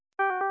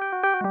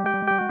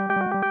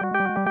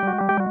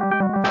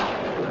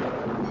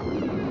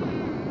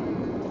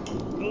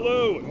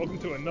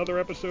another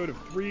episode of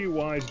Three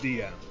Wise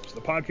DMs,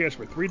 the podcast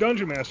for three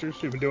dungeon masters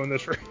who've been doing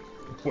this for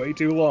way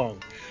too long.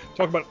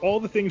 Talk about all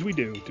the things we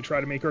do to try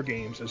to make our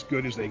games as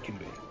good as they can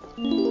be.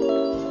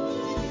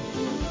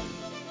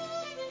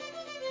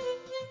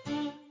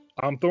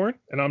 I'm Thorn,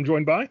 and I'm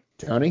joined by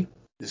Tony.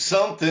 There's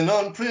something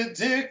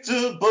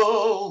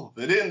unpredictable,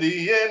 but in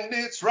the end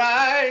it's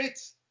right.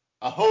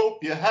 I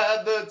hope you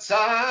had the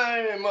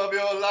time of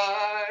your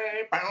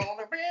life.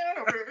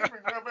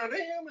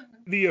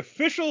 the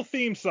official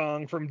theme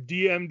song from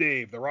DM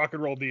Dave, the rock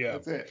and roll DM.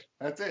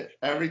 That's it.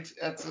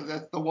 That's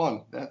the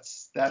one.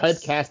 That's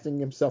Typecasting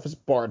himself as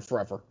Bard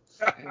forever.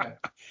 Yeah.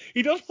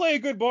 He does play a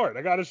good bard,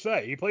 I gotta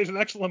say. He plays an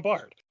excellent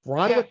bard.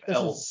 Broderick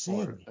doesn't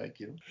sing.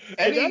 Thank you.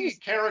 Any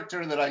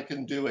character that I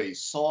can do a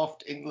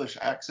soft English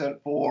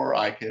accent for,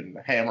 I can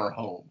hammer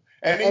home.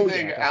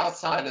 Anything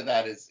outside of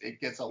that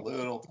it gets a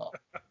little tough.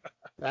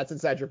 That's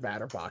inside your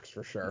batter box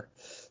for sure.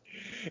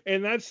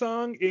 And that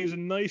song is a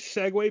nice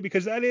segue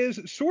because that is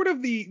sort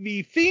of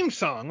the theme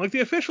song, like the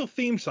official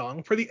theme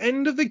song for the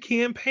end of the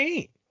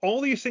campaign. All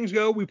these things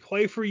go, we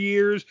play for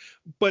years,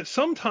 but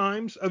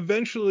sometimes,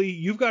 eventually,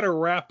 you've got to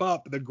wrap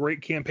up the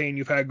great campaign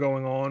you've had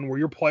going on where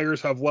your players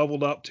have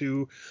leveled up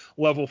to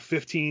level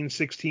 15,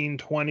 16,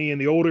 20,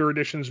 and the older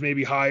editions may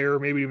be higher,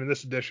 maybe even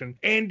this edition.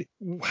 And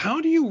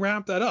how do you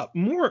wrap that up?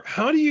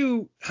 How do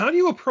you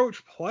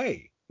approach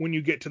play when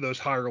you get to those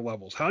higher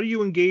levels? How do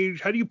you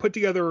engage? How do you put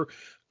together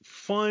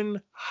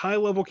fun,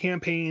 high-level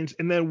campaigns,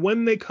 and then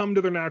when they come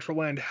to their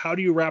natural end, how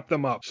do you wrap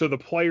them up so the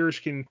players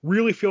can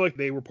really feel like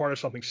they were part of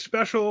something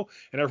special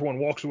and everyone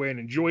walks away and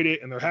enjoyed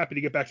it and they're happy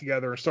to get back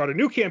together and start a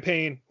new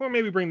campaign, or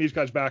maybe bring these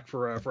guys back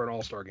for an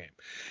all-star game?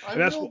 I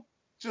will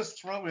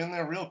just throw in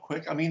there real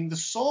quick. I mean, the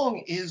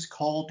song is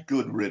called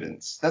Good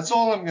Riddance. That's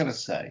all I'm going to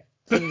say.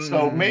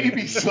 So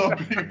maybe some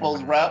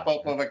people's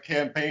wrap-up of a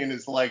campaign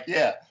is like,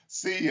 yeah,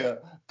 see ya,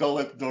 don't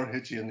let the door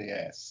hit you in the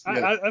ass.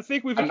 I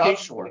think I'm not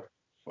sure.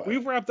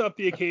 We've wrapped up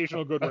the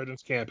occasional Good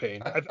Riddance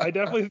campaign. I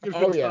definitely think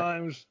there's been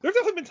times. There's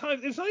definitely been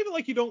times. It's not even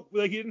like you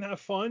didn't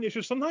have fun. It's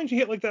just sometimes you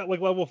hit like that,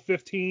 like level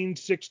 15,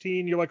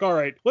 16. You're like, all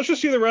right, let's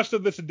just see the rest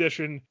of this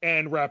edition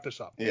and wrap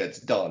this up. Yeah, it's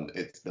done.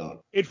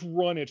 It's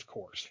run its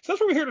course. So that's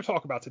what we're here to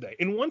talk about today.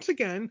 And once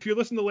again, if you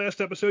listened to the last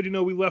episode, you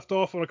know we left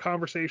off on a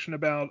conversation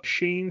about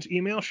Shane's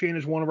email. Shane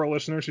is one of our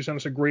listeners who sent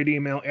us a great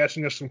email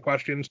asking us some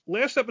questions.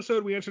 Last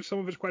episode, we answered some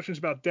of his questions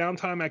about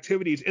downtime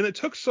activities, and it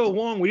took so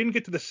long we didn't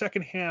get to the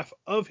second half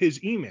of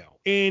his email.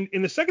 And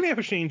in the second half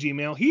of Shane's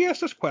email, he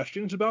asked us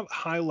questions about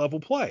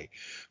high-level play.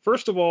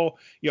 First of all,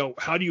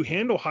 how do you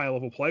handle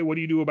high-level play? What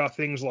do you do about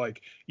things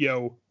like,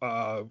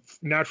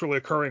 naturally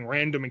occurring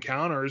random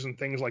encounters and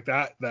things like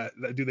that? That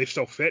do they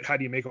still fit? How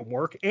do you make them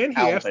work? And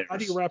he asked, how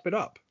do you wrap it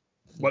up?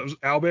 What was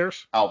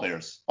owlbears?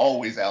 Owlbears.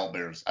 Always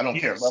owlbears. I don't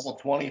care. Level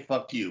 20,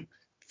 fuck you.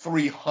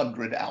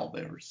 300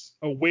 owlbears.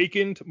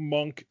 Awakened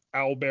monk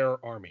owlbear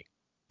army.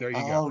 There you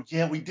go. Oh,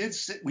 yeah, we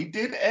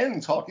did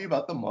end talking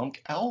about the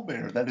monk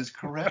owlbear. That is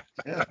correct.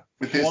 Yeah,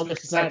 with his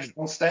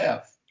exceptional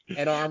staff.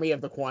 An army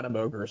of the quantum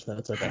ogres.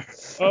 That's okay.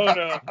 Oh,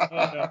 no.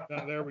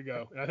 There we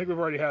go. I think we've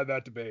already had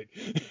that debate.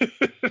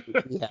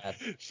 Yeah.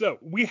 So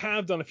we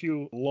have done a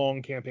few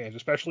long campaigns,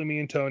 especially me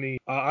and Tony.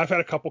 I've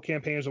had a couple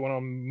campaigns that went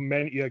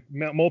on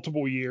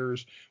multiple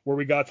years where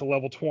we got to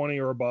level 20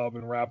 or above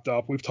and wrapped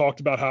up. We've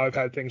talked about how I've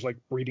had things like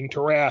breeding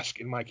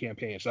Tarrasque in my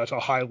campaigns. That's a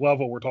high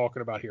level we're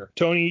talking about here.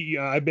 Tony,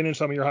 I've been in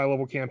some of your high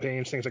level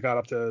campaigns, things that got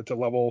up to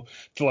level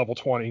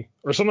 20,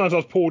 or sometimes I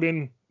was pulled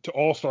in to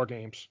all-star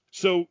games.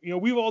 So,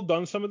 we've all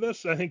done some of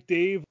this. I think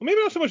Dave, maybe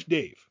not so much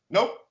Dave.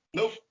 Nope.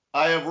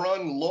 I have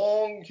run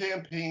long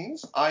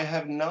campaigns. I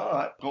have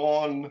not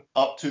gone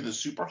up to the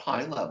super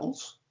high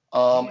levels.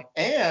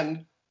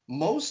 And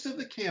most of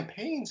the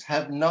campaigns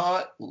have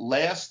not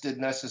lasted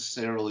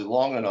necessarily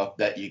long enough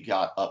that you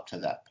got up to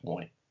that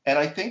point. And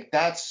I think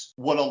that's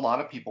what a lot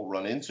of people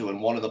run into.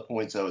 And one of the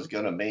points I was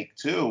going to make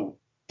too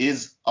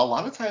is a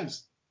lot of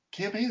times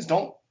campaigns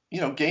don't,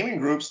 gaming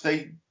groups,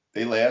 they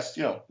last,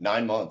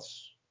 9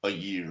 months, a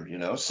year,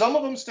 Some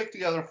of them stick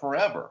together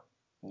forever,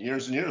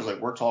 years and years, like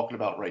we're talking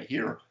about right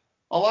here.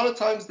 A lot of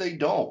times they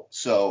don't.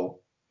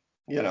 So,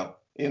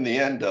 in the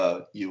end,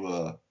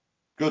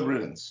 good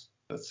riddance.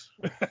 That's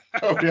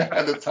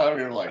at the time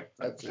you're like,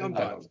 that's it.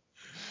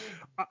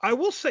 I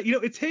will say,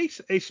 it takes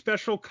a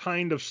special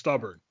kind of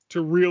stubborn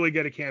to really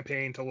get a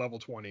campaign to level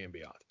 20 and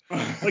beyond.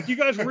 Like, you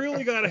guys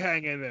really got to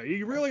hang in there.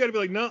 You really got to be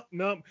like, no,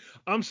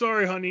 I'm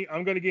sorry, honey.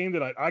 I'm going to game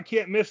tonight. I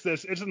can't miss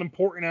this. It's an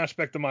important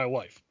aspect of my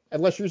life.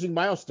 Unless you're using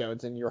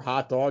milestones and your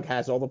hot dog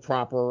has all the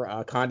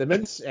proper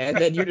condiments, and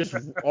then you're just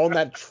on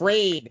that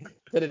train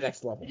to the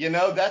next level.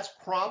 That's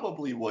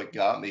probably what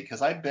got me,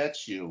 because I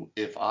bet you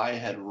if I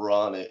had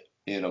run it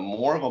in a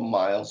more of a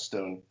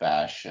milestone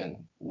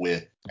fashion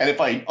and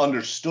if I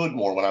understood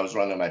more when I was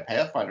running my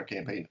Pathfinder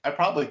campaign, I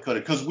probably could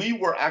have, because we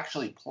were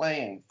actually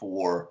playing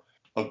for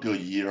a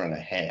good year and a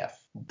half.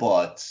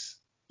 But,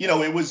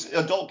 it was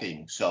adult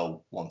gaming,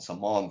 so once a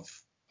month,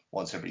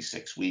 once every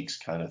 6 weeks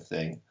kind of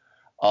thing.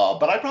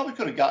 But I probably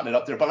could have gotten it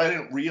up there, but I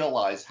didn't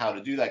realize how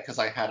to do that because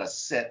I had a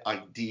set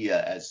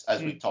idea, as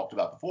we talked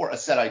about before, a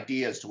set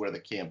idea as to where the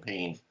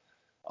campaign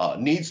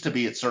needs to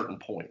be at certain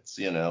points,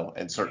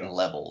 and certain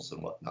levels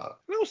and whatnot.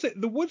 And I'll say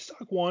the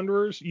Woodstock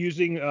Wanderers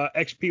using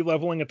XP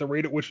leveling at the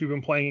rate at which we've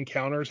been playing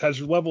encounters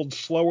has leveled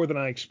slower than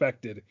I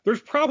expected.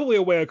 There's probably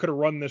a way I could have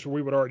run this where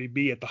we would already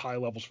be at the high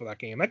levels for that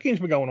game. That game's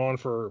been going on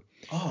for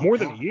more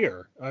than a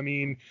year. I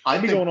mean, I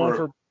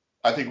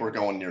think we're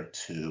going near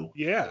 2.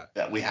 Yeah.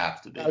 That we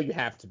have to be. Oh, you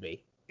have to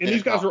be. And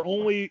these guys are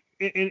only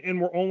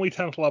we're only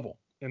 10th level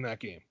in that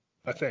game,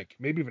 I think,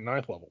 maybe even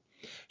 9th level.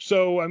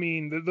 So I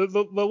mean,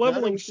 the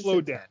leveling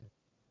slowed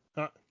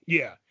down.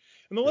 Yeah,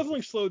 and the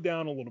leveling slowed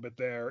down a little bit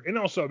there, and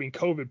also I mean,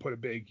 COVID put a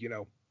big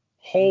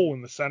hole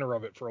in the center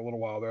of it for a little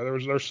while there.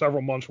 There's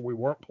several months where we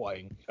weren't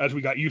playing as we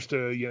got used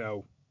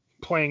to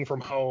playing from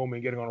home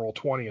and getting on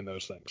Roll20 and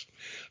those things.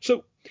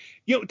 So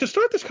to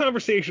start this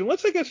conversation,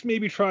 let's I guess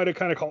maybe try to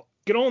kind of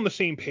get on the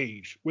same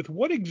page with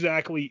what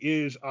exactly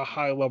is a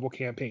high level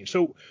campaign.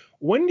 So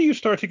when do you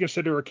start to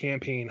consider a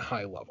campaign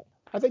high level?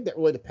 I think that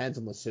really depends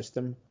on the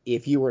system.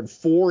 If you were in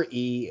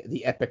 4E,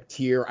 the Epic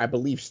tier, I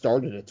believe,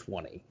 started at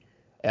 20.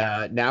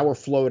 Now we're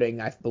floating.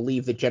 I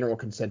believe the general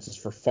consensus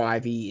for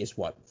 5E is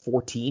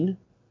 14?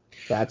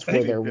 That's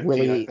where they're 15,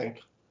 really... I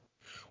think.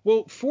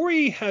 Well,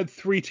 4E had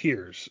 3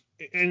 tiers,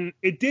 and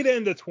it did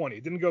end at 20.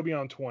 It didn't go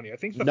beyond 20. I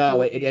think it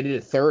ended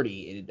at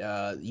 30.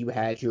 You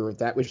had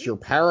your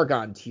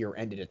Paragon tier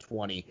ended at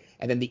 20,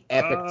 and then the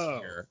Epic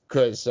tier,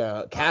 because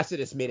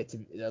Cassidus made it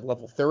to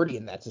level 30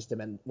 in that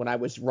system, and when I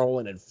was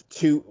rolling in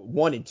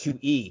 1 and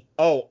 2E,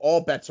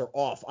 all bets are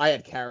off. I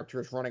had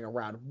characters running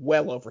around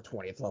well over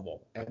 20th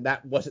level, and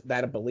that wasn't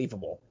that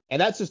unbelievable. And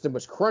that system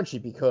was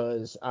crunchy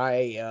because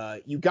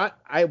I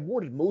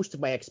awarded most of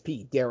my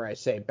XP, dare I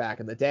say, back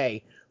in the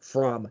day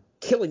from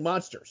killing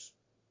monsters.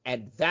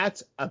 And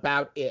that's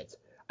about it.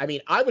 I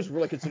mean, I was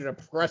really considered a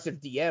progressive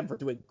DM for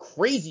doing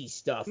crazy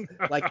stuff,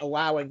 like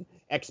allowing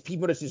XP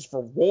bonuses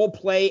for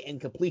roleplay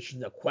and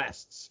completion of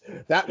quests.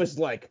 That was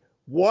like,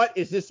 what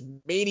is this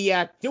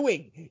maniac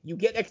doing? You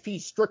get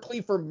XP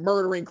strictly for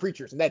murdering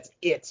creatures, and that's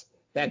it.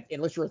 That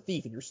unless you're a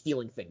thief and you're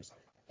stealing things.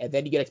 And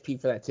then you get XP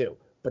for that too.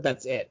 But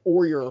that's it.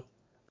 Or your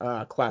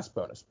class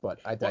bonus. But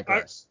I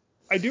digress.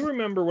 I do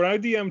remember when I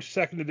DM'd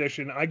 2nd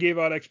edition, I gave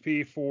out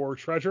XP for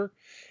treasure,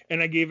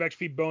 and I gave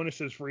XP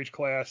bonuses for each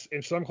class.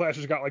 And some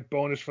classes got like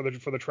bonus for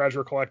the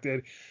treasure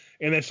collected,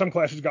 and then some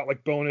classes got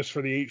like bonus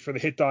for the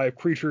hit die of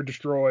creature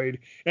destroyed.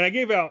 And I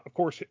gave out, of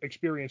course,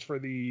 experience for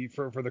the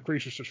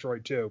creatures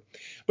destroyed too.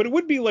 But it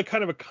would be like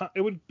kind of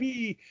it would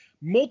be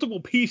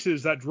multiple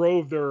pieces that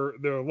drove their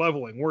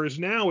leveling. Whereas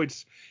now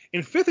it's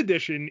in 5th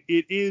edition,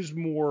 it is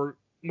more.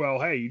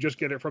 Well, hey, you just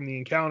get it from the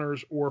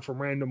encounters or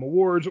from random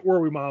awards, or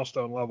we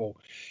milestone level.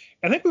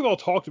 I think we've all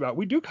talked about,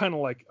 we do kind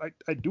of like,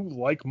 I do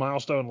like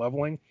milestone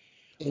leveling.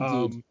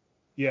 Indeed.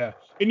 Yeah.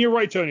 And you're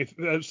right, Tony.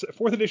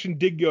 4th edition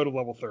did go to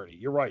level 30.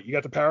 You're right. You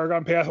got the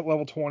Paragon Path at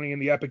level 20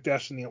 and the Epic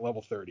Destiny at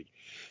level 30.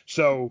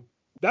 So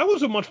that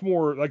was a much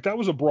more, that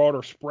was a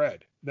broader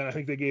spread than I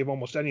think they gave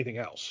almost anything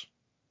else.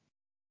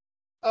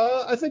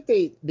 I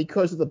think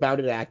because of the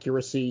bounded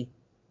accuracy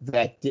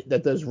that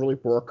does really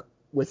work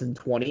within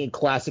 20, and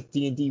classic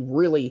D&D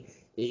really,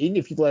 even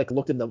if you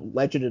looked in the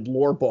legend and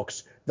lore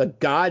books, the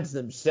gods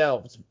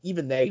themselves,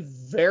 even they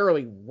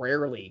very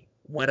rarely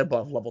went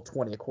above level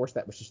 20. Of course,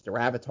 that was just their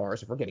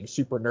avatars if we're getting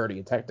super nerdy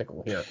and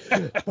technical here.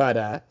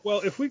 But well,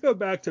 if we go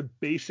back to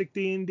basic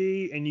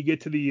D&D and you get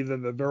to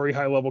the very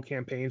high level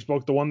campaigns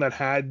book, the one that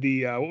had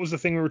the what was the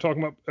thing we were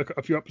talking about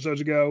a few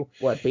episodes ago?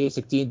 What,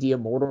 basic D&D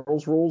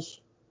Immortals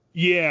rules?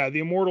 Yeah,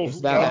 the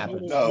Immortals. That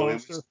happened. No, it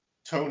was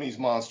Tony's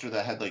monster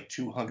that had like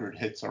 200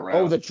 hits around.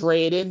 Oh, the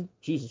Drayden?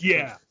 Jesus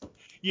Christ. Christ.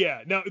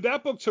 Yeah. Now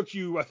that book took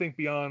you, I think,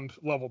 beyond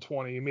level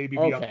 20, maybe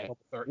beyond level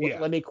 30. Yeah.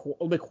 Let me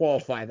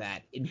qualify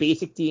that. In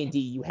basic D&D,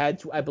 you had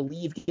to, I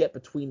believe, get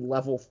between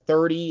level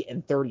 30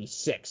 and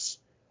 36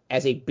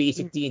 as a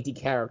basic D&D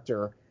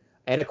character.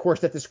 And of course,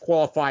 that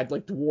disqualified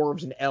like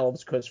dwarves and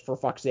elves because, for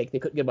fuck's sake, they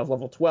couldn't get above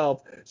level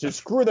 12. So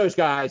screw those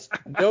guys.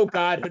 No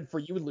godhood for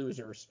you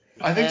losers.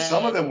 I think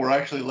some of them were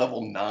actually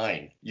level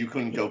 9. You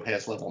couldn't go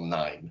past level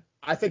 9.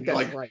 I think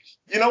that's right.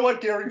 You know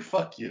what, Gary?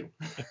 Fuck you.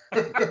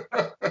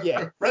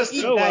 Yeah. Rest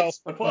in peace,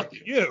 but fuck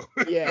you.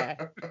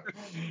 Yeah.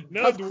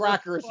 No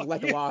crackers,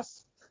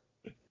 Legolas.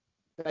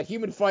 That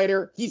human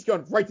fighter, he's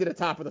going right to the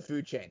top of the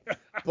food chain.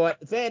 But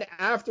then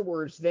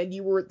afterwards, they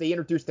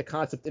introduced the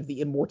concept of the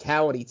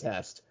immortality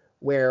test,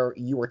 where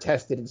you were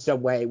tested in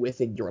some way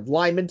within your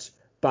alignment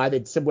by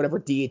whatever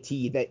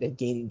deity that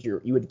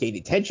you would gain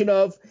attention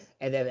of,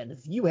 and then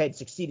if you had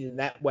succeeded in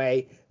that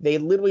way, they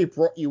literally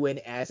brought you in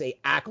as a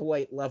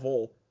acolyte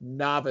level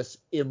novice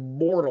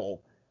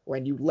immortal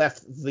when you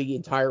left the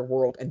entire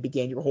world and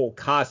began your whole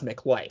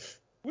cosmic life.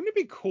 Wouldn't it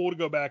be cool to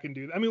go back and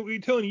do that? I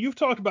mean, Tony, you've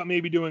talked about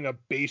maybe doing a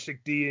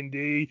basic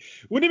D&D.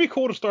 Wouldn't it be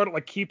cool to start at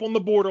like Keep on the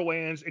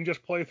Borderlands and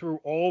just play through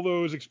all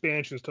those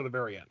expansions to the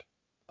very end?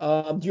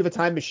 Do you have a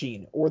time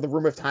machine or the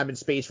Room of Time and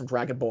Space from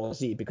Dragon Ball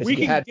Z? Because We if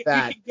you can had get,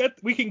 that,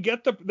 we can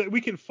get we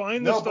can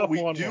find the No, stuff but we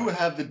online. do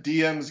have the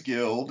DM's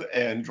Guild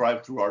and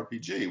Drive Through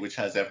RPG, which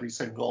has every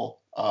single.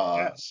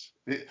 Yes.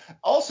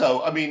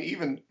 Also, I mean,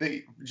 even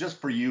just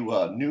for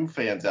you new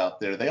fans out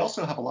there, they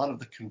also have a lot of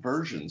the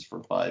conversions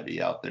for 5e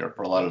out there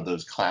for a lot of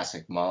those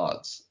classic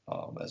mods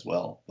as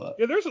well. But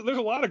Yeah, there's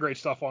a lot of great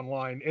stuff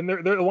online, and there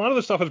a lot of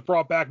the stuff is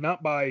brought back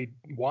not by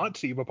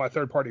WotC but by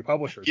third-party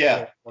publishers.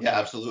 yeah,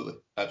 absolutely.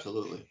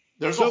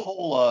 There's a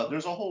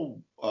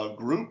whole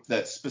group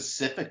that's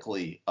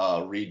specifically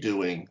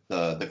redoing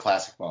the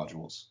classic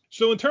modules.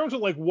 So in terms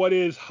of like what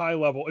is high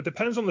level, it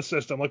depends on the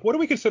system. Like what do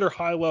we consider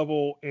high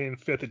level in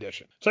 5th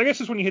edition? So I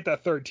guess it's when you hit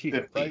that third tier,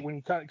 50. right? When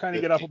you kind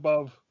of get up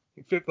above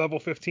level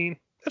 15.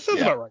 That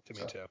sounds about right to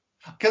me too.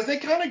 Because they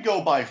kind of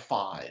go by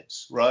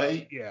 5s,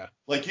 right? Yeah.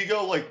 Like you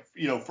go like,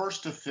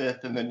 1st to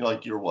 5th, and then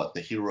like you're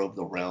the hero of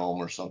the realm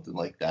or something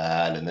like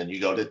that, and then you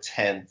go to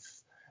 10th.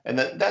 And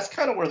that's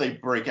kind of where they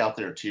break out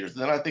their tiers.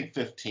 Then I think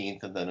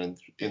 15th and then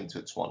into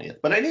 20th.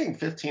 But anything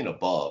 15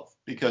 above,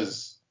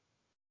 because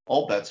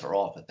all bets are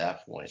off at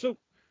that point. So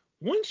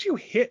once you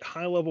hit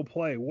high level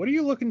play, what are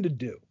you looking to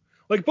do?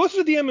 Like both as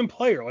a DM and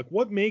player, like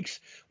what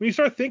makes, when you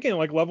start thinking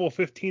like level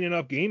 15 and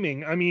up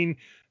gaming, I mean,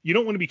 you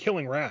don't want to be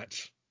killing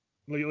rats.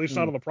 Like, at least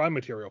not on the prime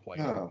material plane.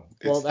 No,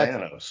 it's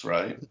Thanos,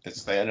 right?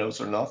 It's Thanos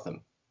or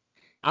nothing.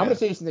 I'm going to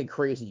say something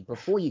crazy.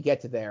 Before you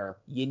get to there,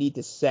 you need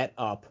to set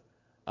up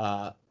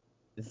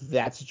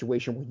that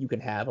situation where you can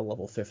have a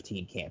level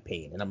 15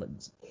 campaign.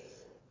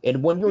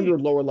 And when you're in your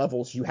lower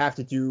levels, you have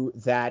to do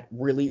that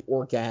really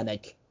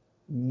organic,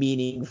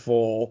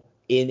 meaningful,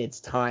 in its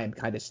time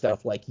kind of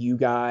stuff. Like you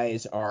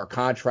guys are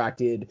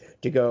contracted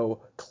to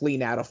go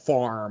clean out a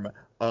farm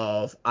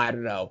of, I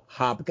don't know,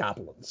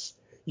 hobgoblins.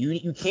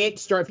 You can't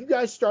start, if you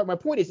guys start, my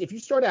point is, if you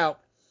start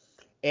out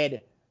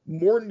and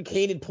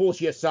Mordenkainen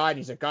pulls you aside,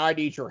 he's like, I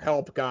need your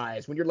help,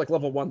 guys, when you're like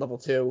level 1, level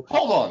 2.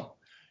 Hold on.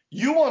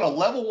 You want a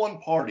level 1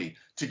 party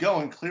to go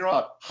and clear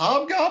out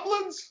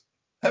hobgoblins?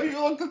 Have you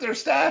looked at their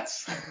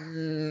stats?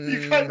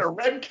 You kind of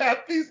red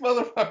cap these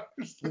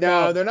motherfuckers.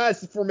 No, they're not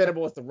as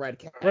formidable as the red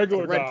cap.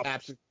 Regular red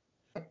caps.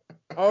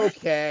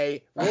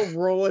 Okay, we'll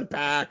roll it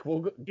back. We'll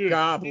go, Dude,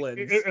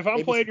 goblins. If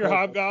I'm playing your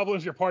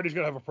hobgoblins, your party's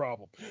gonna have a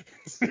problem.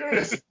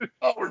 Serious?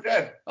 Oh, we're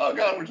dead. Oh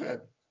god, we're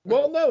dead.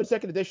 Well, no, in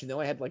 2nd edition they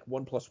only had like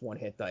 1+1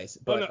 hit dice.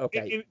 But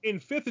okay. In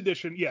 5th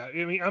edition, yeah,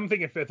 I mean, I'm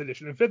thinking 5th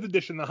edition. In 5th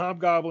edition, the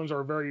hobgoblins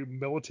are very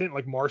militant,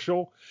 like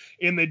martial,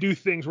 and they do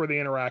things where they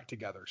interact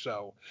together.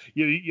 So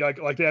you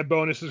like they have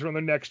bonuses when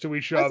they're next to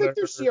each other. I think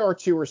they're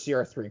CR2 or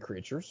CR3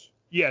 creatures.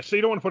 Yeah, so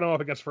you don't want to put them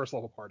up against first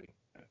level party.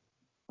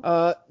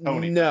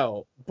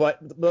 No, but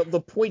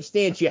the point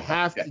stands. You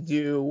have to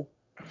do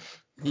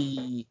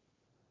the.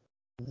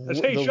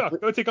 Hey, Chuck,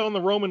 go take on the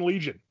Roman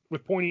Legion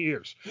with pointy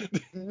ears.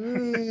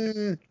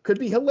 Could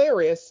be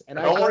hilarious. And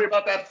don't worry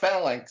about that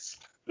phalanx.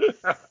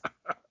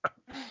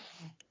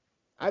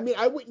 I mean,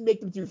 I wouldn't make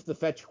them do the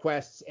fetch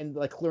quests and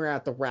like clear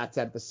out the rats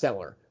out of the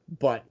cellar,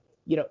 but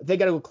they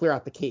got to go clear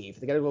out the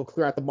cave. They got to go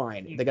clear out the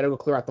mine. They got to go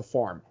clear out the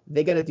farm.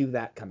 They got to do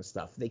that kind of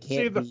stuff. They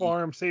can't save the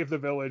farm, save the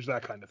village,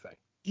 that kind of thing.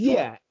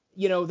 Yeah.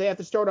 They have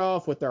to start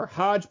off with their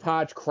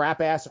hodgepodge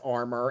crap-ass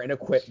armor and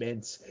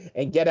equipment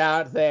and get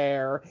out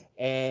there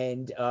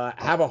and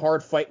have a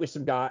hard fight with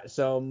some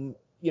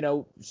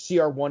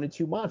CR1 and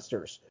 2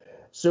 monsters.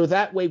 So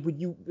that way,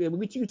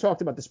 you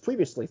talked about this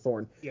previously,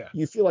 Thorn. Yeah.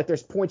 You feel like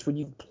there's points when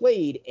you've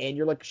played and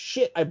you're like,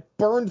 shit, I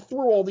burned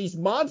through all these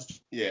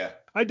monsters. Yeah.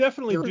 I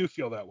definitely do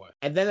feel that way.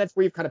 And then that's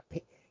where you've kind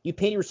of you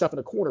paint yourself in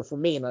a corner. For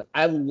me, and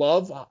I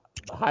love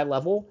high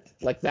level,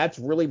 like that's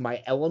really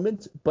my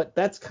element, but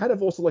that's kind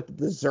of also like the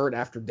dessert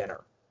after dinner.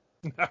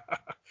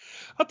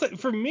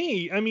 For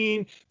me, I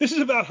mean, this is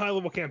about high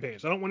level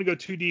campaigns. I don't want to go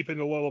too deep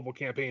into low level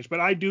campaigns, but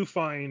I do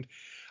find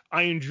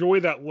I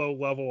enjoy that low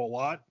level a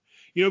lot.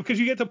 Because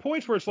you get to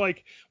points where it's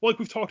like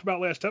we've talked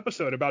about last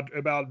episode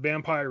about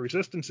vampire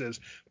resistances.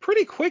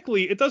 Pretty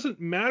quickly, it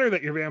doesn't matter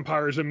that your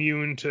vampire is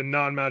immune to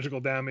non-magical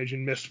damage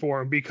in mist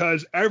form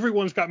because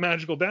everyone's got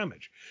magical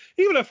damage.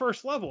 Even at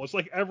first level, it's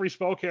like every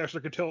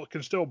spellcaster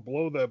can still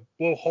blow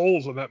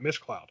holes in that mist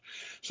cloud.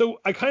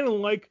 So I kind of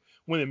like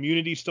when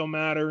immunities still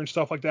matter and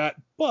stuff like that.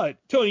 But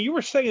Tony, you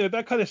were saying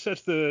that kind of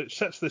sets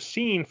the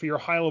scene for your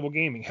high level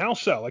gaming. How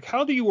so? Like,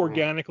 how do you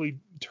organically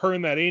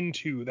turn that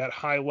into that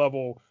high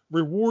level,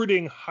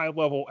 rewarding high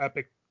level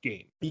epic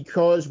game?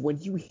 Because when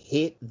you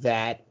hit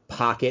that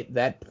pocket,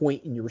 that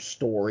point in your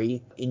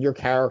story, and your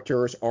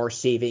characters are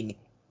saving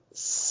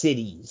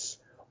cities,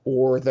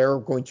 or they're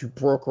going to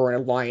broker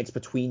an alliance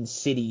between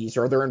cities,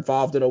 or they're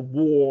involved in a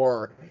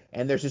war,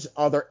 and there's this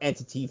other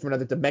entity from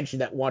another dimension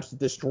that wants to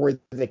destroy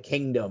the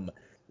kingdom.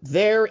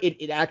 There,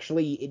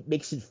 it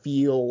makes it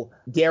feel,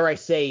 dare I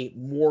say,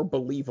 more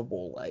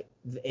believable,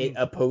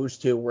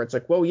 opposed to where it's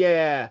like, well,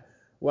 yeah,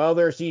 well,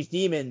 there's these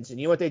demons, and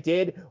you know what they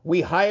did?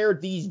 We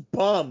hired these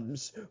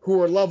bums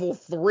who are level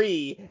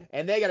 3,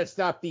 and they got to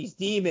stop these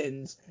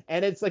demons.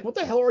 And it's like, what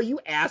the hell are you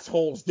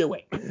assholes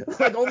doing?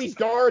 Like all these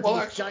guards in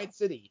this giant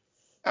city.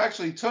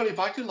 Actually, Tony, if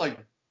I could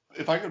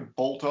if I could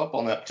bolt up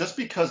on that, just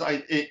because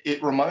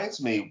it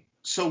reminds me.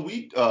 So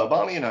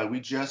Bonnie and I, we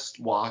just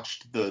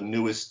watched the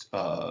newest,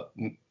 the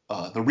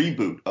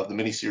reboot of the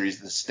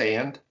miniseries The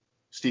Stand,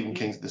 Stephen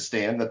King's The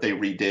Stand, that they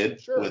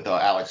redid with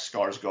Alex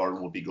Skarsgård and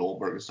Whoopi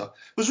Goldberg and stuff.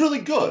 It was really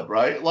good,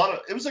 right? It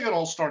was like an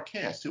all-star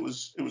cast. It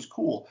was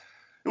cool.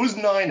 It was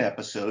 9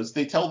 episodes.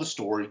 They tell the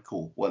story,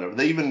 cool, whatever.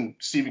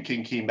 Stephen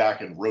King came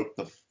back and wrote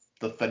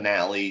the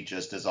finale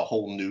just as a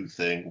whole new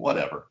thing,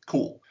 whatever,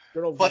 cool.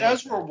 But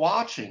as we're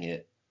watching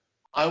it,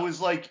 I was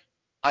like,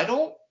 I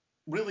don't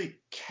really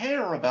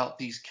care about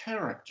these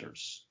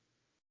characters.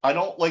 I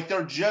don't like,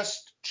 they're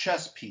just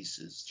chess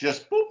pieces,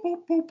 just boop,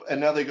 boop, boop. And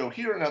now they go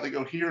here, now they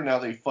go here, now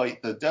they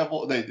fight the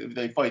devil,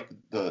 they fight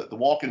the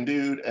walking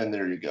dude, and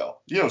there you go.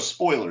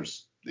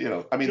 Spoilers.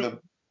 I mean,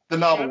 the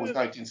novel was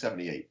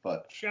 1978,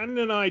 but. Shannon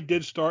and I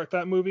did start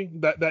that movie,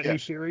 that new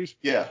series.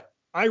 Yeah.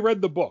 I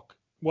read the book,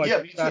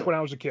 back too. when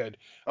I was a kid.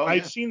 Oh,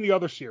 I'd seen the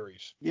other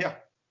series. Yeah.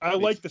 I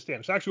like The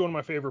Stand. It's actually one of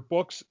my favorite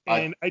books,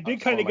 and I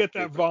did kind of get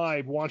that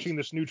vibe watching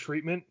this new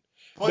treatment,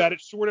 that it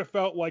sort of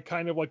felt like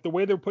kind of like the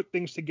way they put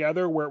things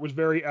together, where it was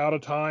very out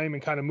of time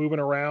and kind of moving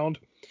around.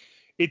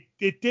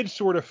 It did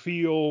sort of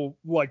feel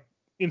like,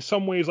 in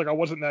some ways, like I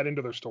wasn't that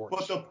into their stories.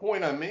 But the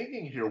point I'm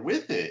making here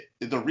with it,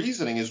 the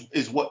reasoning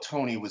is what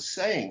Tony was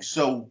saying.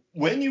 So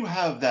when you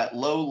have that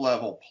low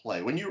level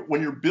play, when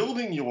you're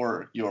building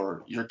your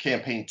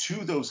campaign to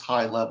those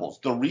high levels,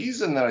 the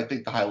reason that I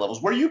think the high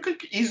levels, where you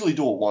could easily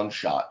do a one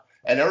shot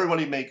and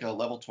everybody make a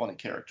level 20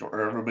 character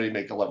or everybody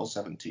make a level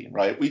 17,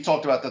 right? We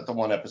talked about that the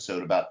one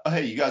episode about,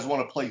 hey, you guys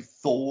want to play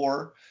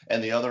Thor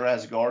and the other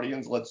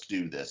Asgardians? Let's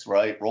do this,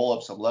 right? Roll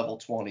up some level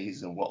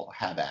 20s and we'll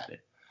have at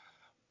it.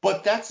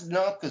 But that's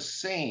not the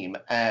same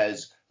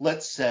as,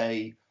 let's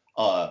say,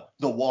 The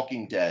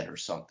Walking Dead or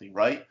something,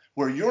 right?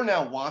 Where you're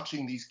now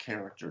watching these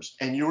characters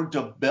and you're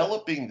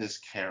developing this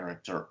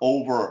character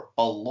over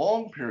a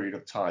long period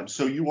of time.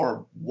 So you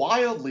are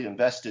wildly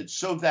invested,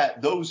 so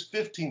that those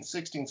 15th,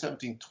 16th,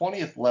 17th,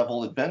 20th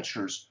level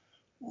adventures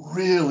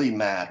really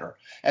matter.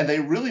 And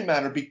they really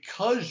matter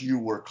because you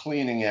were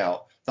cleaning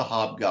out the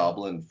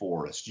Hobgoblin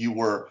Forest. You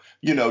were,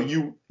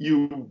 you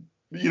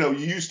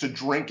used to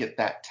drink at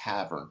that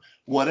tavern,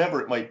 whatever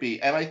it might be.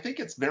 And I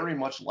think it's very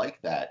much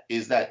like that,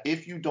 is that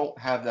if you don't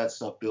have that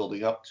stuff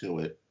building up to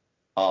it,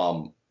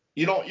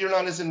 you're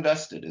not as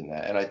invested in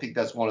that. And I think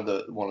that's one of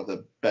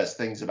the best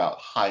things about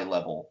high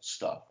level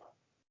stuff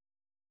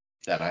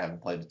that I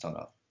haven't played a ton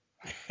of.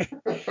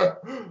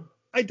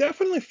 I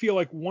definitely feel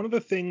like one of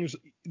the things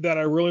that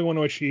I really want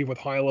to achieve with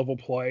high level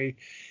play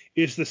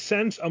is the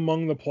sense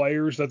among the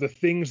players that the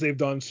things they've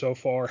done so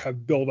far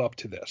have built up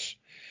to this.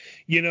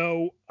 And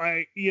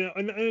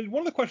one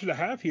of the questions I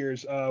have here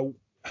is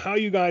how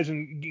you guys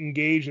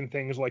engage in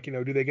things like,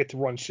 do they get to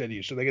run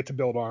cities? Do they get to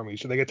build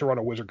armies? Do they get to run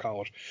a wizard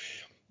college?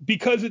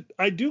 Because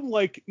I do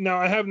like, now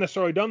I haven't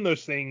necessarily done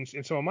those things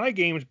in some of my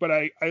games, but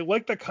I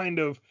like the kind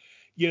of,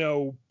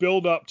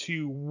 build up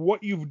to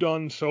what you've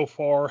done so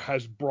far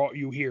has brought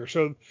you here.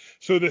 So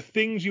the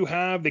things you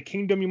have, the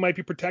kingdom you might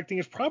be protecting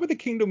is probably the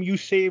kingdom you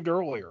saved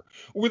earlier,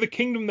 or the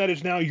kingdom that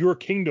is now your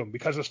kingdom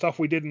because of stuff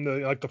we did in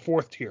the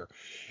 4th tier.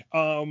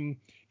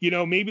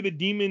 Maybe the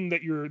demon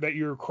that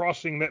you're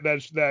crossing that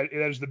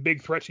is the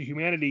big threat to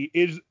humanity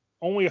is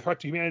only a threat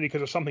to humanity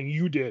because of something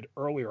you did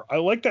earlier. I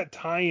like that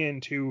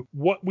tie-in to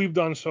what we've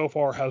done so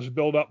far has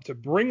built up to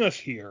bring us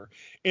here,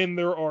 and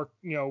there are,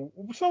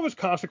 some of its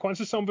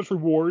consequences, some of its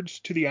rewards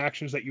to the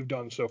actions that you've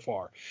done so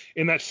far.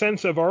 In that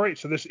sense of, all right,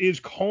 so this is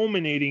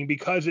culminating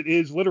because it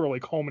is literally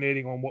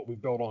culminating on what we've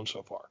built on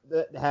so far.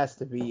 That has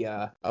to be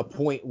a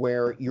point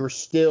where your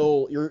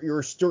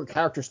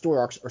character story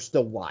arcs are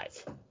still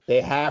live.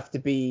 They have to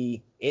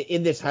be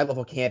in this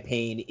high-level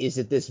campaign. Is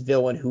it this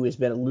villain who has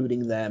been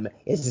eluding them?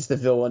 Is this the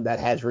villain that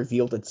has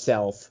revealed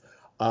itself?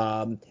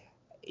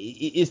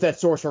 Is that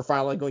sorcerer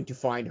finally going to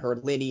find her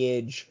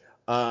lineage?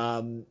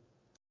 Someone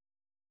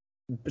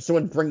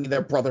bringing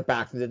their brother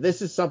back.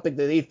 This is something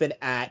that they've been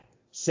at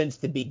since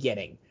the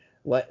beginning.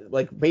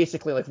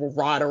 Basically, where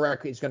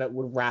Roderick is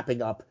we're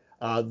wrapping up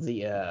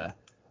the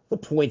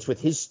points with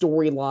his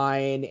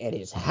storyline and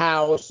his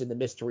house and the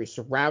mystery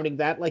surrounding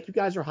that. You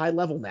guys are high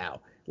level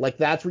now.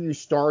 That's where you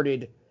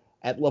started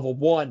at level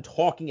 1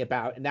 talking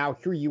about, and now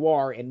here you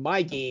are in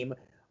my game.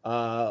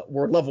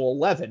 We're level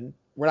 11.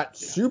 We're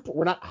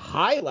not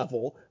high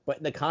level, but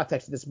in the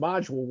context of this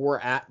module, we're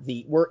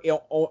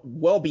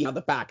well beyond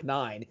the back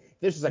 9.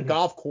 This is a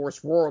golf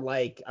course. We're on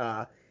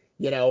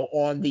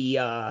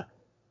the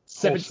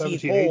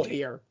 17th hole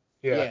here.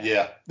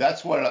 Yeah.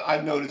 That's what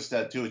I've noticed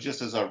that too.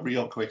 Just as a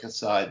real quick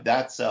aside,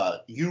 that's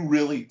you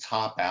really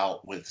top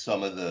out with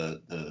some of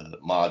the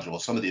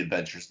modules, some of the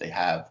adventures they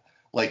have.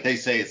 They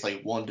say it's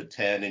 1 to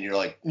 10, and you're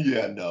like,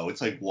 yeah, no,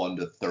 it's 1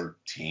 to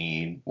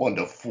 13, 1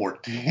 to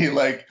 14.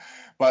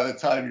 By the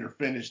time you're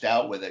finished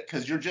out with it,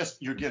 because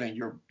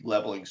you're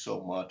leveling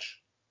so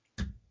much.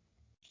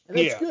 And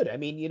that's good. I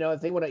mean,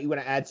 if you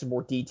want to add some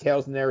more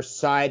details in there,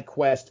 side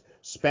quest,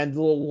 spend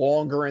a little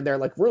longer in there.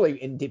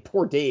 Really, in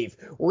poor Dave,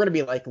 we're gonna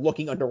be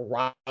looking under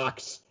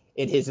rocks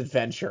in his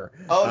adventure.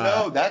 Oh,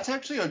 no, that's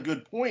actually a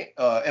good point.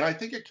 And I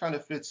think it kind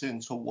of fits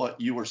into what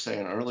you were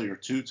saying earlier,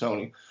 too,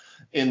 Tony,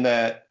 in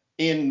that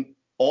in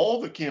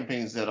all the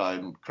campaigns that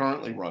I'm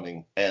currently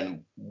running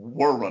and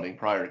were running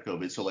prior to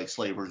COVID, so like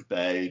Slaver's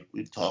Bay,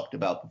 we've talked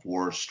about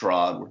before,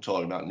 Strahd, we're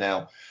talking about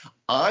now,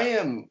 I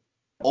am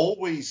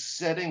always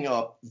setting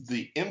up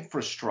the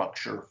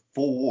infrastructure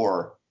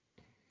for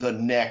the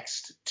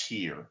next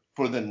tier,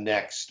 for the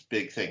next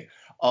big thing.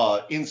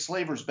 In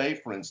Slaver's Bay,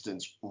 for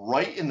instance,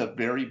 right in the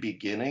very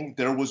beginning,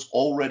 there was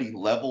already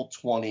level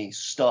 20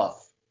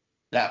 stuff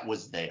that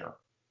was there.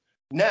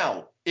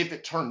 Now, if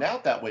it turned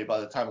out that way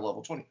by the time of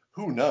level 20,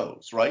 who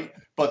knows, right?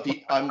 But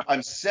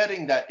I'm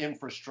setting that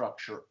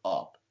infrastructure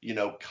up,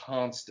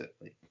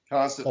 constantly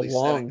The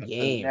long setting up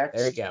game.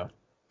 There you go.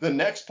 the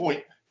next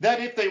point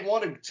that if they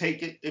want to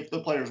take it, if the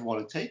players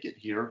want to take it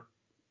here,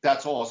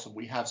 that's awesome.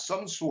 We have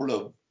some sort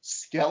of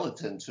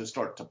skeleton to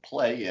start to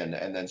play in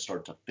and then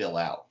start to fill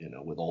out,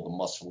 with all the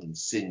muscle and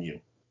sinew.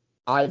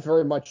 I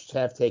very much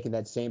have taken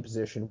that same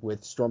position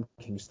with Storm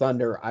King's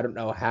Thunder. I don't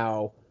know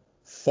how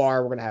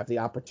far we're going to have the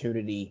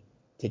opportunity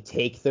to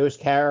take those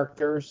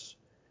characters.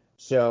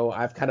 So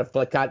I've kind of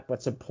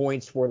got some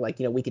points where,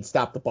 we could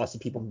stop the bus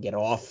and people can get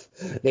off.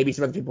 Maybe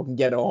some other people can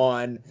get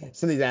on.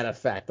 Something to that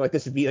effect. Like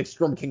this would be like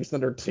Storm King's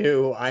Thunder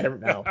 2. I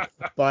don't know.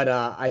 But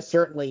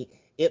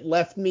it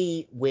left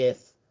me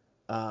with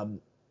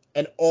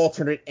an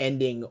alternate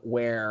ending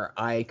where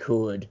I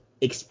could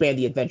expand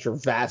the adventure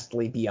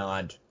vastly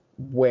beyond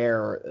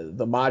where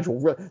the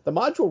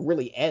module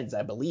really ends,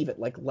 I believe,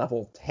 at like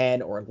level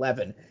 10 or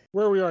 11.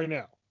 Where we are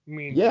now. I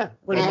mean, yeah,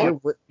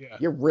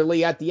 you're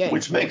really at the end.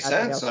 Which makes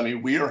sense. I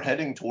mean, we are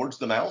heading towards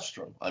the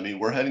Maelstrom. I mean,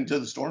 we're heading to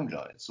the Storm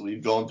Giants. So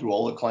we've gone through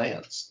all the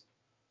clans.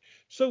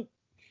 So,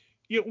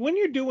 when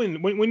you're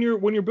doing when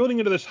you're building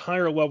into this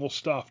higher level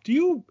stuff,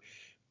 do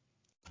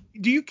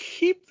you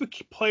keep the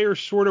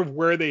players sort of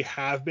where they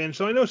have been?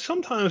 So I know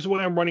sometimes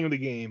when I'm running the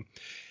game,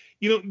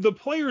 the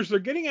players, they're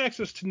getting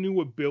access to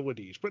new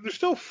abilities, but they're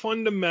still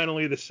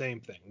fundamentally the same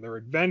thing. They're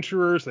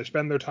adventurers. They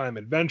spend their time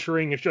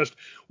adventuring. It's just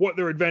what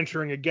they're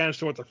adventuring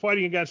against and what they're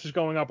fighting against is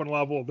going up in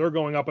level. They're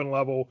going up in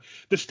level.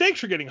 The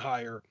stakes are getting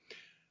higher,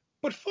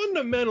 but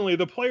fundamentally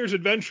the players'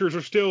 adventures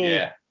are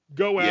still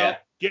go out,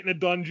 get in a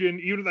dungeon,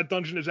 even if that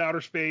dungeon is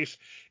outer space,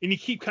 and you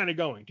keep kind of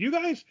going. Do you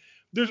guys...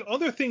 There's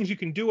other things you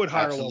can do at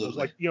higher levels,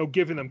 like,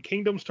 giving them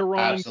kingdoms to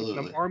run, giving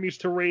them armies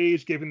to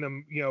raise, giving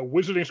them,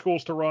 wizarding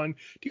schools to run. Do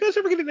you guys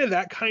ever get into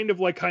that kind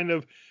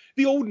of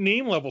the old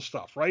name level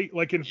stuff, right?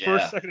 Like in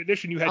first, second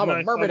edition, you had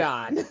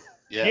Myrmidon.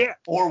 Yeah.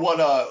 Or what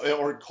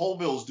or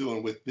Colville's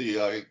doing with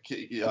the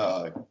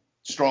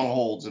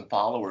strongholds and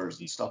followers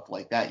and stuff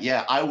like that.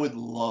 Yeah, I would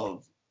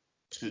love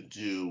to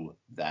do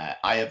that.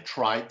 I have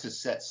tried to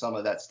set some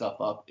of that stuff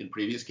up in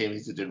previous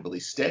games that didn't really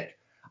stick.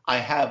 I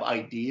have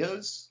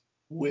ideas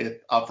with,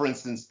 for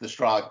instance, the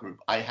Strahd group.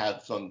 I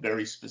have some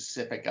very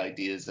specific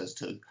ideas as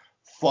to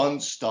fun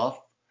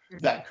stuff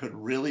that could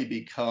really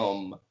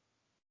become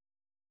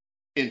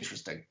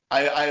interesting.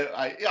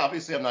 I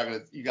obviously I'm not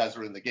gonna. You guys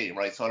are in the game,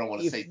 right? So I don't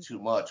want to say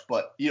too much,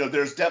 but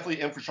there's definitely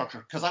infrastructure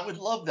because I would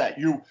love that.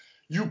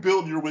 You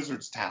build your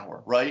Wizard's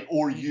Tower, right?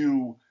 Or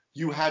you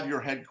have your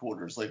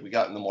headquarters like we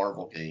got in the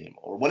Marvel game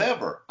or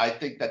whatever. I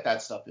think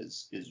that stuff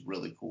is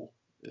really cool.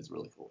 It's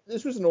really cool.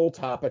 This was an old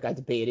topic I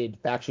debated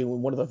actually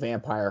in one of the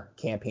vampire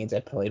campaigns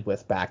I played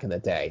with back in the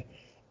day.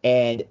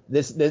 And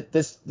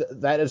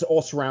that is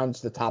all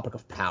surrounds the topic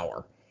of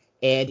power.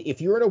 And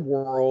if you're in a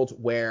world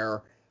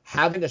where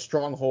having a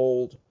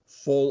stronghold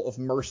full of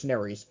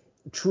mercenaries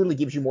truly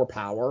gives you more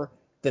power,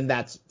 then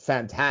that's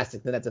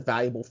fantastic. Then that's a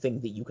valuable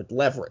thing that you could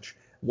leverage.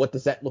 What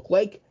does that look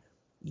like?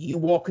 You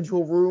walk into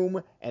a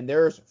room and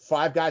there's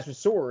 5 guys with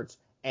swords,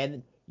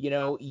 and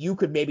you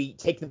could maybe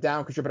take them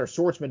down because you're a better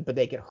swordsman, but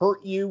they could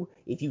hurt you.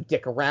 If you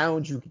dick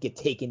around, you could get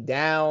taken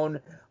down.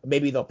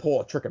 Maybe they'll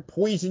pull a trick and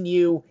poison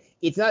you.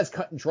 It's not as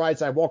cut and dry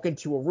as I walk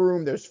into a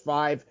room, there's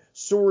 5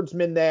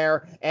 swordsmen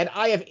there, and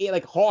I have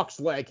like Hawk's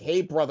leg.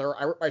 Hey, brother,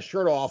 I ripped my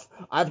shirt off.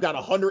 I've got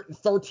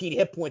 113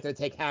 hit points and I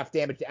take half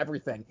damage to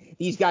everything.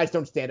 These guys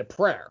don't stand a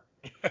prayer.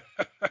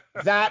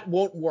 That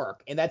won't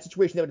work. In that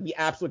situation, that would be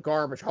absolute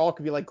garbage. Hawk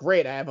could be like,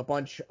 great, I have a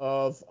bunch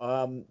of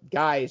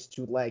guys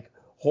to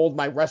hold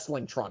my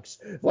wrestling trunks.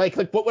 Like,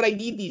 what would I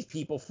need these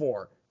people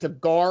for? To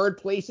guard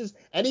places?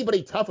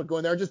 Anybody tough would go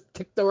in there and just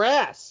kick their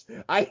ass.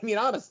 I mean,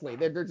 honestly,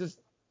 they're just...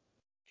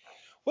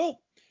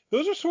 Well,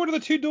 those are sort of the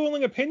two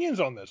dueling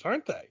opinions on this,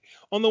 aren't they?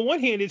 On the one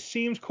hand, it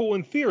seems cool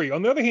in theory.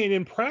 On the other hand,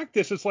 in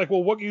practice, it's like,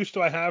 well, what use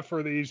do I have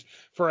for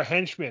a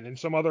henchman and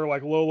some other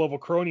low-level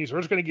cronies who are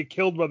just going to get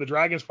killed by the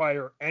dragon's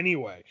fire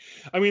anyway?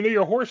 I mean, they're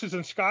your horses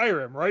in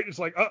Skyrim, right? It's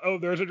like,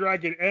 there's a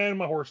dragon and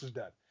my horse is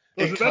dead.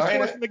 It's the best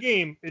horse in the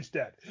game. It's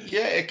dead.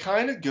 Yeah, it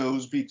kind of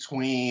goes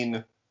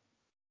between,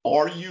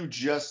 are you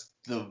just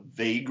the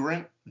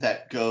vagrant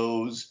that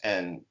goes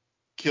and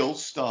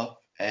kills stuff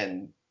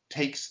and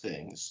takes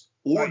things?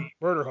 Or right.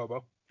 Murder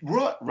hobo.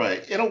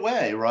 Right, in a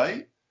way,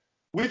 right?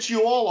 Which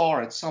you all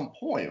are at some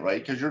point,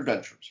 right? Because you're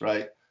adventurers,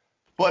 right?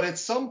 But at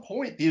some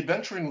point, the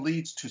adventuring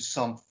leads to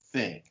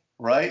something,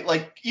 right?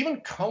 Like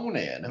even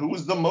Conan, who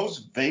was the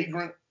most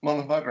vagrant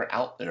motherfucker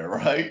out there,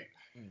 right?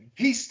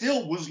 He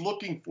still was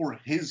looking for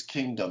his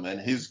kingdom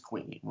and his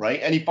queen, right?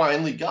 And he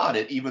finally got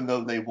it, even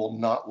though they will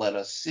not let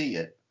us see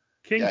it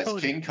as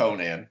King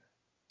Conan,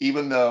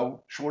 even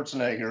though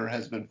Schwarzenegger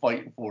has been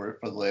fighting for it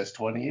for the last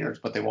 20 years,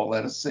 but they won't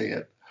let us see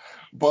it.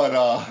 But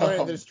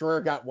Conan the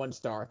Destroyer got 1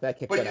 star. That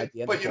kicked that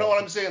idea. But you know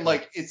what I'm saying?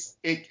 Like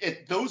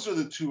those are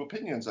the two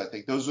opinions. I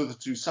think those are the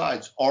two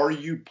sides. Are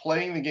you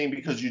playing the game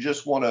because you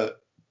just want to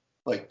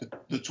like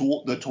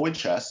the toy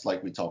chest,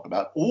 like we talk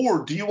about,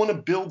 or do you want to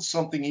build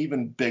something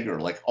even bigger,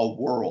 like a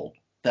world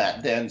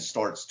that then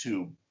starts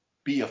to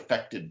be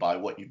affected by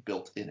what you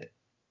built in it?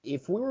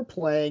 If we were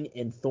playing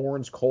in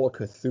Thorne's Call of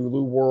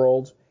Cthulhu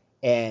world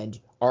and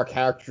our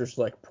characters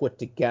like put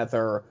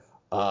together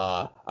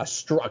a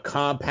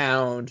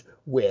compound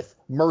with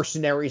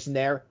mercenaries in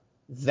there,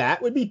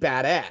 that would be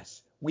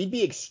badass. We'd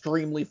be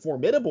extremely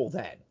formidable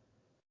then.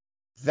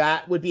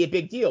 That would be a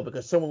big deal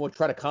because someone would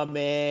try to come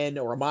in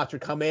or a monster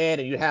would come in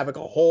and you'd have like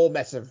a whole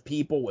mess of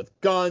people with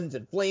guns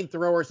and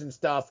flamethrowers and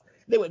stuff.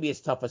 They wouldn't be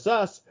as tough as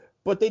us,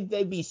 but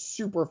they'd be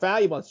super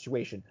valuable in the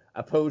situation,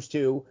 opposed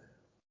to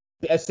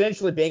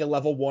essentially being a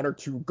level 1 or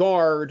 2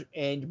 guard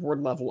and we're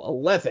level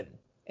 11.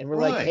 And we're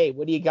like, hey,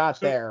 what do you got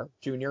there,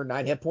 Junior?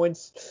 9 hit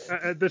points?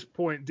 At this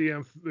point,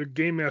 DM, the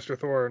Game Master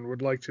Thorin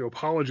would like to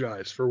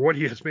apologize for what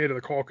he has made of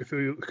the Call of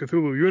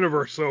Cthulhu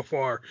universe so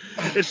far.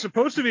 It's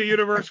supposed to be a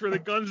universe where the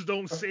guns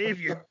don't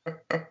save you.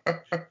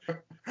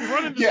 We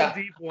run into some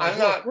deep ones.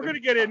 We're going to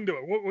get into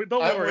it.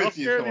 Don't worry. I'll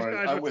spare these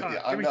guys with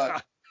time. Give me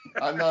time.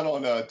 I'm not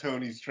on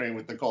Tony's train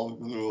with the Call of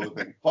Cthulhu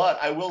thing. But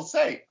I will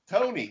say,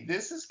 Tony,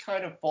 this is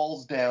kind of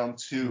falls down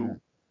to...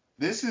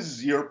 This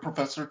is your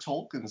Professor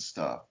Tolkien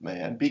stuff,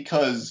 man,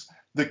 because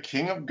the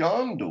King of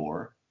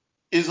Gondor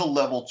is a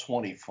level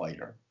 20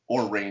 fighter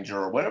or ranger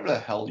or whatever the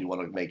hell you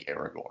want to make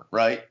Aragorn,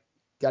 right?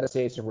 Gotta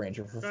say it's a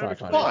ranger for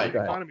 500. Fine.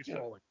 Economy's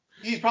falling.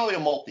 He's probably a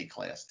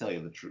multi-class, tell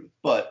you the truth.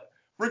 But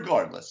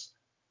regardless,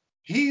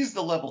 he's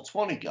the level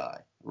 20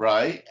 guy,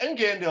 right? And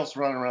Gandalf's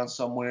running around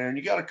somewhere, and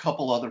you got a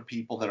couple other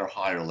people that are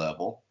higher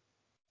level.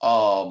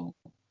 And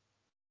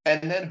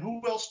then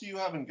who else do you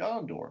have in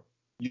Gondor?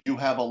 You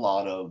have a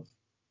lot of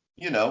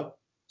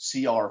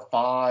CR5,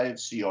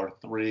 CR3,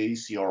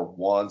 CR1,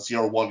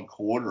 CR1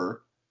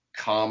 quarter,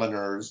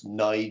 commoners,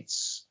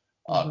 knights,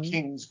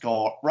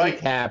 Kingsguard, right?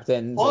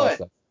 Captains.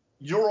 But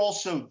you're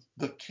also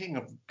the King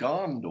of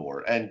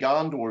Gondor, and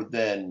Gondor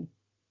then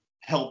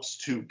helps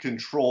to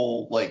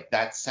control like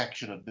that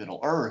section of Middle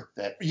Earth.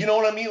 That you know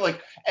what I mean?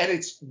 Like, and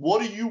it's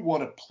what do you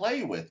want to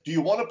play with? Do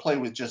you want to play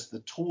with just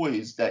the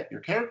toys that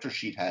your character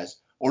sheet has,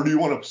 or do you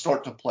want to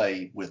start to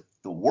play with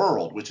the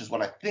world, which is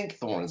what I think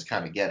Thorne is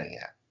kind of getting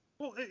at?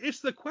 Well, it's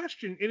the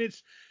question, and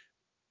it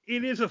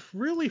is a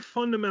really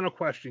fundamental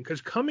question because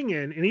coming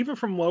in, and even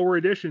from lower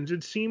editions,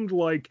 it seemed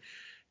like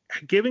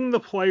giving the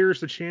players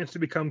the chance to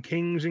become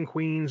kings and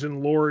queens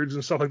and lords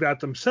and stuff like that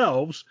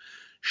themselves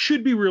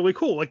should be really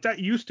cool. Like that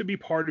used to be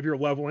part of your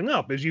leveling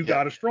up, as you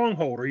got a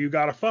stronghold or you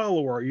got a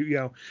follower, you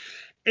know.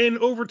 And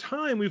over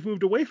time, we've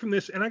moved away from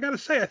this, and I got to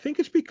say, I think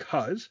it's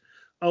because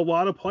a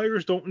lot of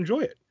players don't enjoy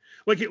it.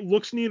 Like it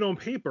looks neat on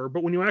paper,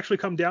 but when you actually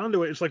come down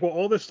to it, it's like, well,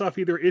 all this stuff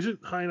either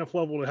isn't high enough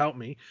level to help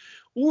me,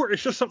 or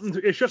it's just something.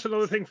 It's just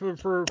another thing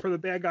for the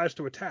bad guys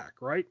to attack,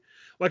 right?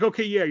 Like,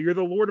 okay, yeah, you're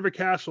the lord of a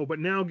castle, but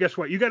now guess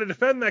what? You got to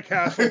defend that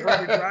castle from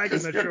every dragon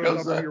that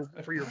shows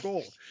up for your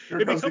gold. It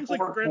becomes like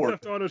Grand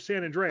Theft Auto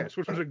San Andreas,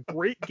 which was a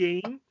great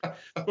game,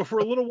 but for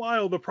a little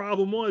while, the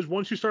problem was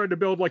once you started to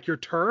build like your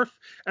turf,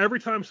 every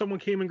time someone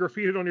came and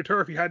graffitied on your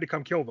turf, you had to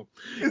come kill them.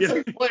 It's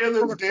like playing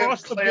those damn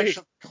Clash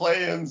of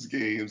Clans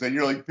games, and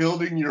you're like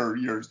building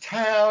your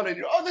town, and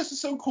you're, this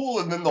is so cool,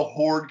 and then the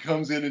horde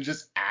comes in and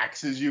just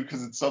axes you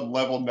because it's some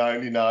level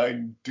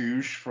 99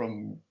 douche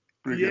from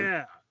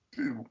friggin'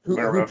 who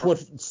put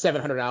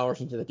 $700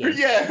 into the game.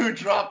 Yeah, who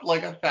dropped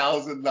like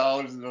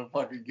 $1,000 in a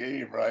fucking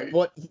game, right?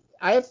 But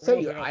I have to tell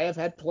you, I have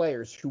had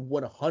players who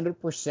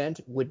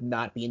 100% would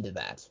not be into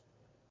that.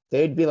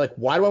 They'd be like,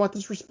 why do I want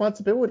this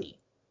responsibility?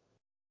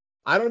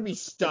 I don't want to be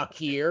stuck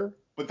here.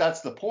 But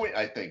that's the point,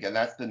 I think, and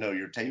that's the know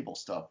your table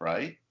stuff,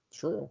 right?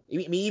 True. I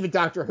mean, even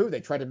Doctor Who, they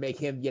tried to make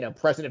him,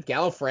 president of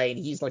Gallifrey, and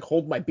he's like,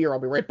 hold my beer, I'll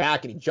be right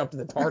back, and he jumped in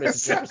the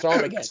TARDIS and never saw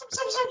him again.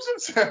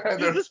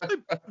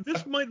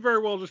 This might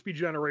very well just be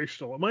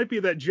generational. It might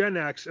be that Gen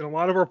X, and a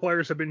lot of our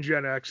players have been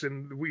Gen X,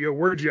 and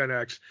we're Gen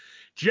X.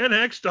 Gen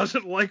X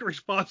doesn't like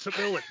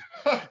responsibility.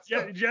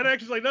 Gen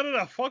X is like,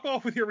 no, fuck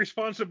off with your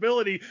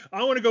responsibility.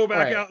 I want to go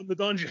back out in the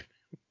dungeon.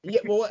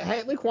 Yeah, well,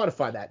 let me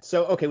quantify that.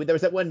 So, okay, there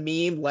was that one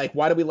meme, like,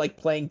 why do we like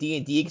playing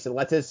D&D? Because it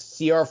lets us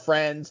see our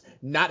friends,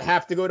 not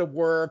have to go to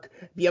work,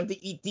 be able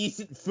to eat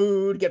decent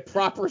food, get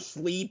proper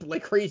sleep,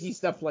 like crazy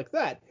stuff like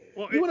that.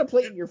 Well, you want to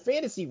play in your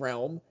fantasy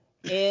realm,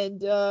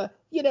 and,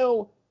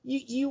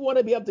 you want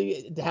to be able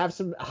to have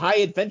some high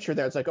adventure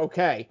there. It's like,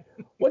 okay,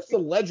 what's the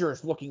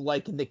ledgers looking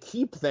like in the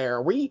keep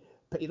there? Dave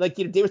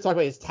was talking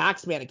about his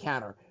Taxman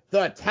encounter.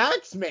 The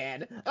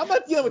Taxman? I'm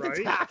not dealing with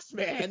the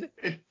Taxman.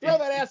 Throw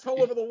that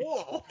asshole over the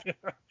wall.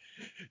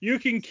 You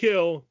can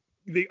kill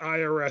the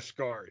IRS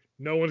guard.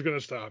 No one's gonna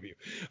stop you.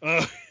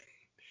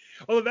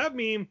 Although that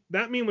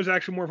meme was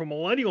actually more of a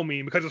millennial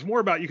meme because it's more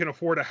about you can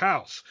afford a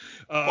house,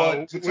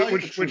 But to tell you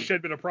the truth, which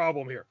had been a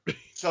problem here.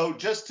 so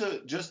just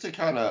to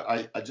kind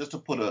of just to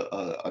put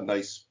a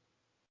nice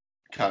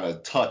kind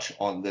of touch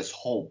on this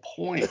whole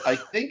point, I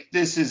think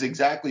this is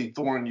exactly,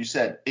 Thorin, you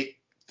said it.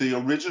 The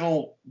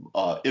original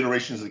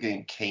iterations of the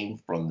game came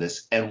from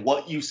this, and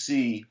what you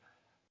see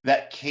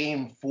that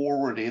came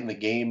forward in the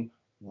game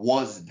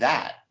was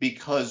that,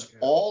 because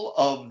all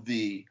of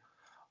the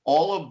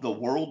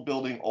world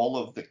building, all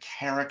of the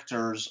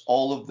characters,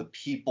 all of the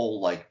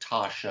people like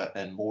Tasha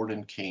and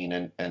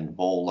Mordenkainen and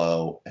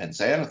Volo and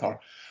Xanathar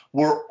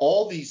were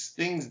all these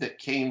things that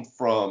came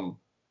from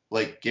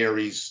like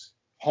Gary's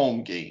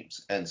home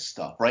games and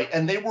stuff, right?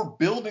 And they were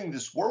building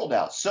this world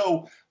out.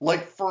 So,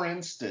 like for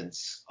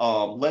instance,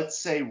 let's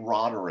say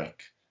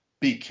Roderick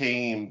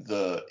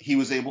he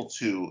was able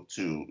to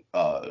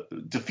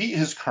defeat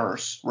his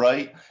curse,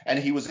 right? And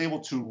he was able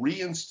to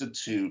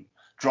reinstitute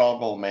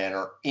Drago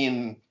Manor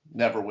in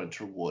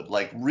Neverwinter Wood,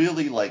 like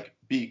really like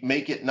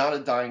make it not a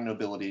dying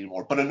nobility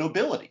anymore, but a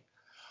nobility.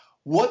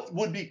 What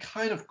would be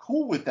kind of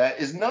cool with that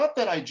is not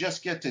that I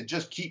just get to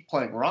just keep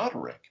playing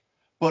Roderick,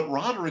 but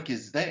Roderick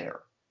is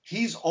there.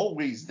 He's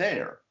always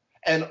there.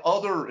 And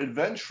other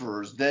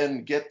adventurers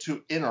then get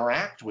to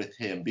interact with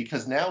him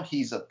because now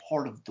he's a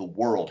part of the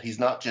world. He's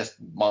not just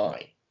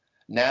mine.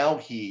 Now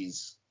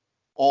he's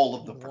all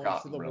of the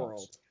Forgotten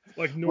Realms.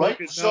 Like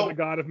North is now the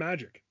god of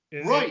magic.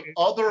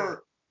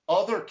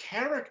 Other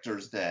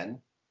characters then,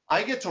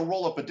 I get to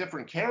roll up a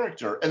different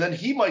character, and then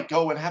he might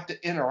go and have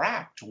to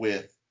interact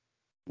with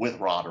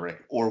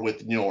Roderick or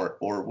with Njord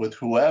or with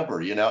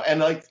whoever, you know? And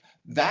like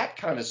that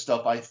kind of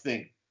stuff, I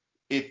think,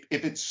 if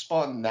it's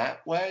spun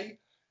that way,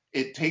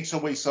 it takes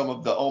away some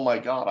of the, oh my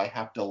God, I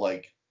have to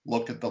like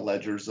look at the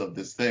ledgers of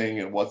this thing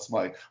and what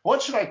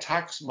should I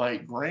tax my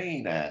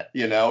grain at,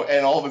 you know?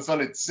 And all of a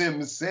sudden it's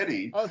Sim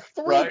City.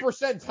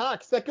 3%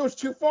 tax, that goes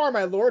too far,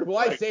 my lord. Well,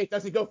 I say it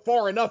doesn't go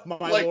far enough,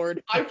 my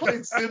lord. I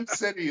played Sim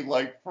City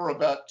like for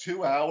about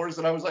 2 hours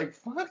and I was like,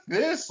 fuck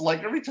this.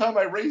 Like every time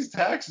I raised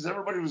taxes,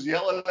 everybody was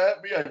yelling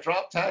at me. I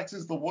dropped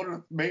taxes, the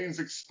water mains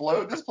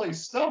explode. This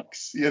place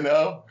sucks, you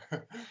know?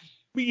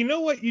 But you know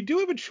what? You do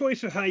have a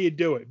choice of how you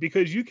do it,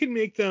 because you can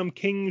make them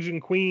kings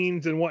and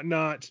queens and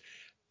whatnot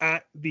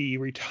at the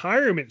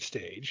retirement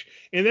stage,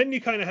 and then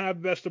you kind of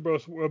have best of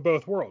both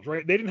worlds,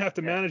 right? They didn't have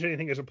to manage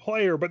anything as a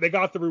player, but they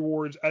got the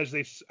rewards as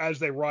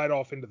they ride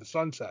off into the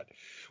sunset,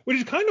 which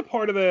is kind of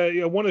part of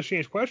the one of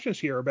Shane's questions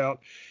here about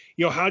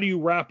how do you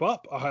wrap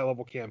up a high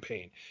level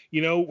campaign?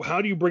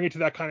 How do you bring it to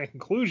that kind of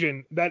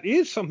conclusion? That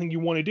is something you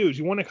want to do. Is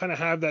you want to kind of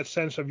have that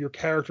sense of your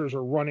characters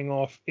are running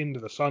off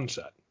into the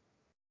sunset.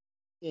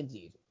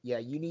 Indeed. Yeah,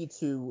 you need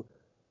to,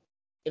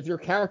 if your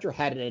character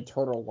had an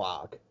internal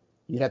log,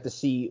 you'd have to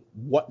see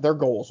what their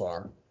goals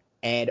are,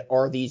 and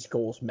are these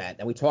goals met?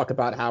 And we talk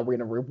about how we're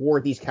going to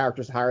reward these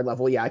characters at higher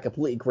level. Yeah, I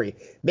completely agree.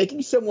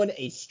 Making someone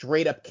a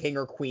straight up king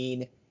or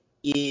queen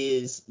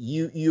is,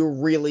 you're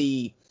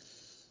really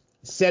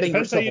setting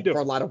yourself up for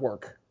a lot of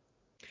work.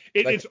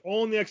 It's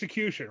all in the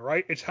execution,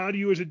 right? It's how do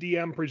you as a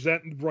DM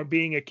present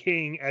being a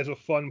king as a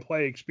fun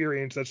play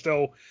experience that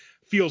still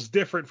feels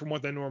different from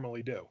what they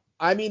normally do.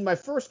 I mean, my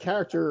first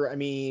character,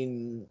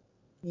 my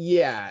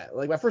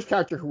first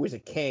character who was a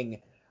king,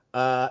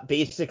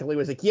 basically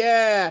was like,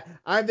 yeah,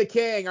 I'm the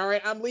king. All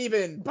right, I'm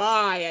leaving.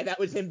 Bye. And that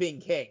was him being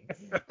king.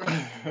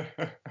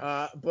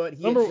 But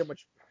he had so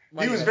much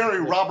money. He was very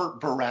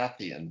Robert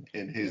Baratheon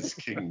in his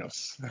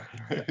kingdoms.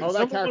 Oh,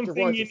 that character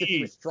was. Except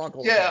he was drunk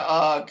all the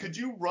time. Could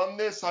you run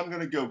this? I'm going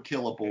to go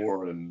kill a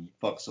boar and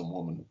fuck some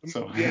woman.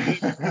 So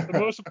the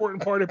most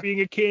important part of being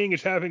a king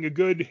is having a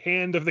good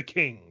hand of the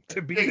king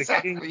to be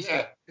the king.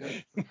 Yeah.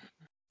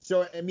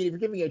 So, if you're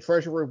giving a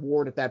treasure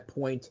reward at that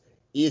point,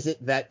 is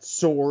it that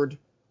sword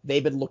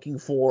they've been looking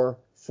for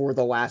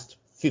the last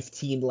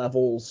 15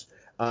 levels?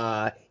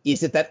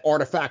 Is it that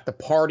artifact the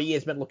party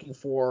has been looking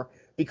for?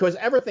 Because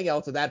everything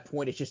else at that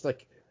point is just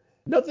like,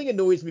 nothing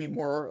annoys me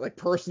more, like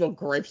personal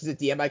gripes as a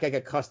DM. Like, I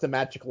get a custom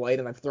magical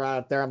item I throw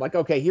out there. I'm like,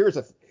 okay, here's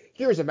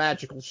a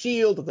magical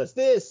shield that does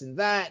this and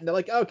that. And they're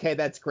like, okay,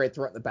 that's great.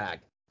 Throw it in the bag.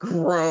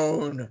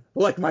 Groan.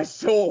 Like, my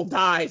soul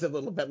dies a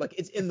little bit. Like,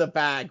 it's in the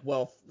bag.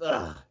 Well,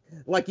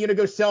 like,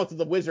 go sell it to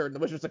the wizard. And the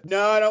wizard's like,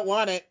 no, I don't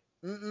want it.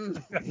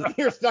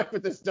 You're stuck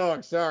with this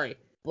dog. Sorry.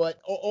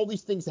 But all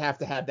these things have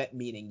to have that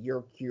meaning.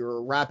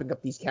 You're wrapping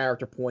up these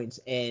character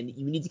points, and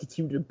you need to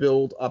continue to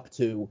build up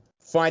to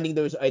finding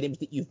those items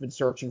that you've been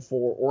searching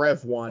for or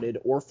have wanted,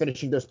 or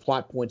finishing those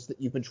plot points that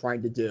you've been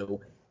trying to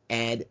do.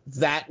 And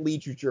that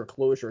leads you to your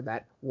closure,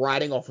 that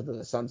riding off into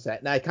the sunset.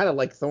 And I kind of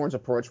like Thorn's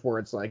approach, where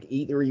it's like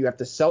either you have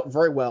to sell it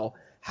very well,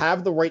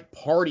 have the right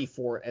party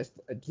for it, as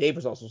Dave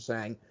was also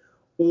saying,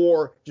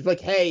 or just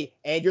like, hey,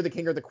 and you're the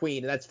king or the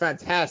queen, and that's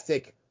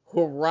fantastic.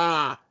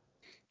 Hurrah.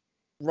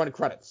 Run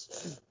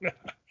credits.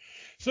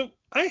 So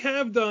I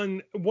have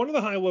done one of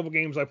the high level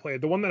games I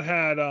played, the one that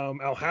had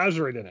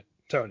Alhazred in it,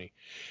 Tony.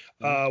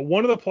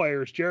 One of the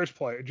players, Jared's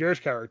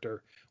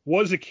character,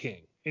 was a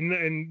king.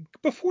 and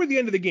before the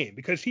end of the game,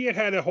 because he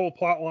had a whole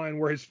plot line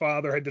where his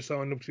father had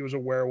disowned him because he was a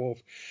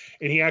werewolf,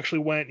 and he actually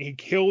went and he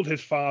killed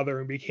his father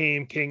and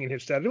became king in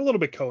his stead. A little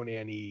bit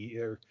Conan-y.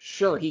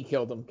 Sure, he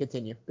killed him.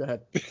 Continue. Go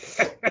ahead.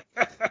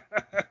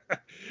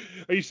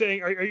 Are you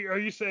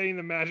saying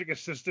the magic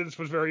assistance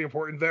was very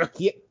important there?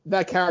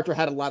 That character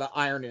had a lot of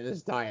iron in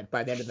his diet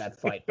by the end of that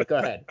fight. But go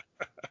ahead.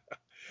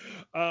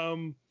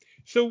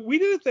 So we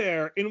did it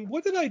there, and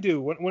what did I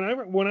do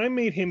when I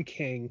made him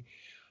king?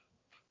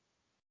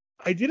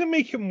 I didn't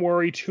make him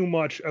worry too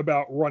much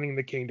about running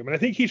the kingdom. And I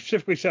think he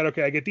specifically said,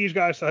 okay, I get these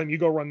guys to him, you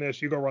go run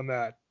this, you go run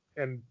that,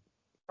 and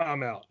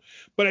I'm out.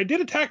 But I did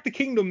attack the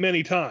kingdom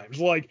many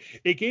times. Like,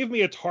 it gave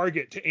me a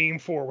target to aim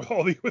for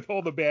with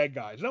all the bad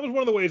guys. And that was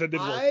one of the ways I did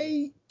work.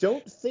 I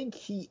don't think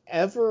he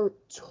ever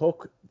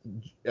took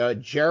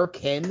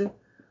Jerikin.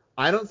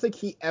 I don't think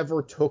he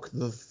ever took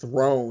the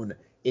throne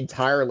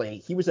entirely.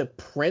 He was a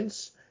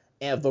prince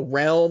of the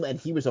realm, and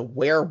he was a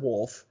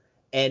werewolf,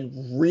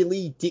 and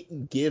really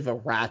didn't give a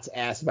rat's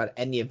ass about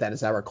any of that,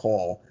 as I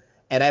recall.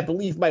 And I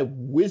believe my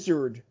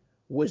wizard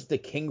was the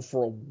king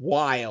for a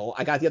while.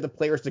 I got the other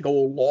players to go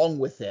along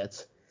with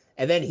it,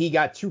 and then he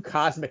got too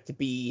cosmic to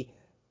be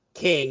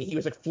king. He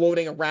was like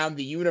floating around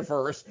the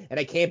universe, and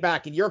I came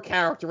back, and your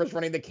character was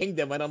running the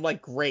kingdom, and I'm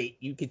like, great,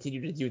 you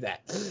continue to do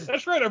that.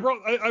 That's right.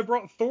 I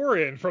brought Thor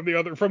in from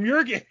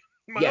your game,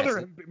 my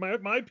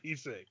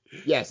PC.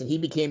 Yes, and he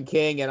became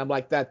king, and I'm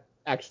like, that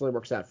actually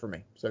works out for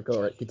me. So go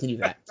ahead, continue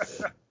that.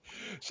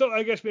 So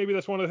I guess maybe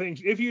that's one of the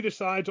things. If you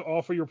decide to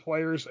offer your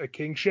players a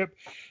kingship,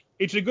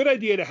 it's a good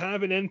idea to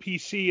have an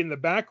NPC in the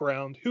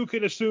background who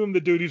can assume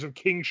the duties of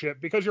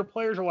kingship, because your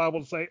players are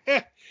liable to say,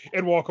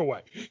 and walk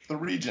away. The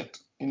regent.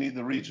 You need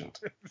the regent.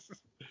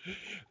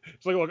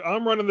 It's like, look,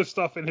 I'm running this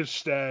stuff in his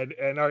stead,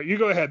 and all right, you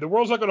go ahead. The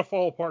world's not going to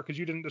fall apart because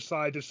you didn't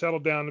decide to settle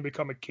down and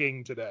become a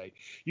king today.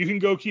 You can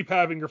go keep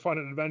having your fun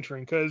and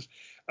adventuring, because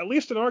at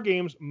least in our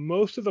games,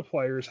 most of the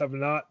players have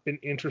not been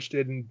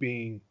interested in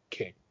being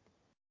king.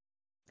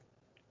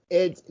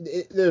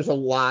 There's a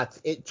lot.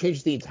 It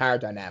changes the entire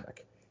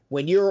dynamic.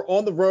 When you're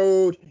on the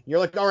road, you're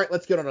like, all right,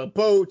 let's get on a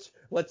boat.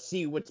 Let's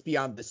see what's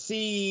beyond the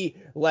sea.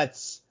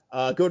 Let's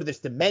go to this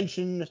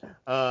dimension.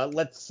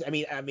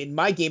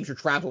 My games are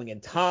traveling in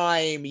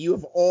time. You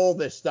have all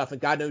this stuff, and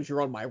God knows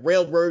you're on my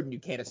railroad, and you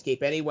can't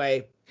escape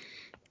anyway.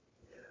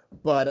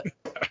 But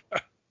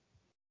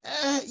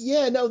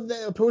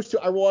opposed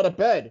to I roll out of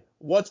bed.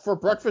 What's for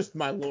breakfast,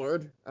 my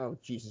lord? Oh,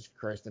 Jesus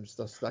Christ, I'm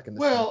still stuck in this.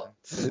 Well,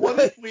 what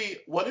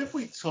if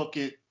we took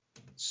it?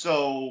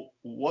 So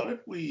what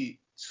if we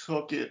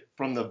took it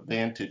from the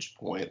vantage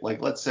point,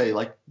 like let's say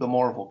like the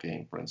Marvel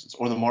game, for instance,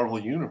 or the Marvel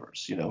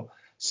universe,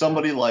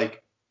 somebody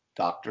like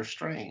Doctor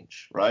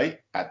Strange, right?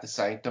 At the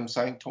Sanctum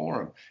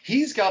Sanctorum.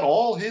 He's got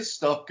all his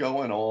stuff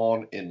going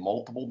on in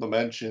multiple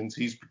dimensions.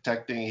 He's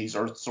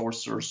Earth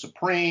Sorcerer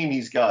Supreme.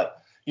 He's got,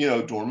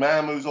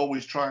 Dormammu's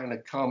always trying to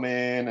come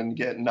in and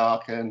get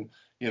knocking,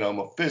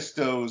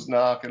 Mephisto's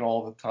knocking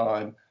all the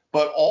time.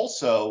 But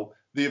also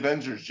the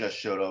Avengers just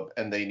showed up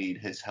and they need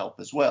his help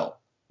as well.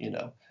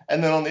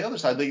 And then on the other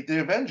side, the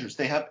Avengers,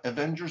 they have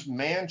Avengers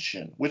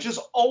Mansion, which is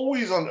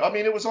always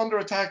it was under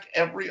attack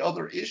every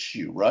other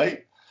issue,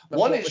 right? But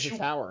one issue.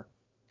 Tower.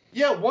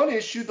 Yeah, one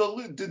issue.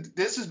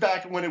 This is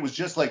back when it was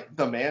just like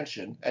the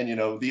mansion and,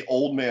 the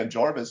old man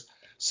Jarvis.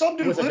 Some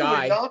dude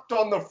literally knocked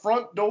on the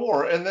front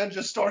door and then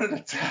just started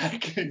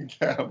attacking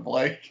them.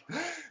 That's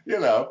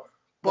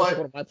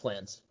one of my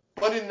plans.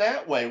 But in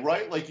that way,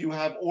 right? Like you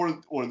have, or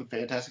the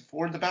Fantastic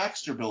Four in the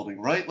Baxter Building,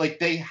 right? Like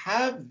they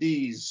have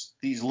these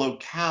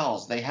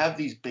locales, they have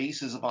these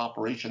bases of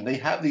operation, they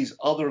have these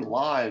other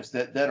lives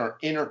that are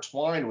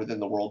intertwined within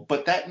the world,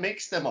 but that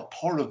makes them a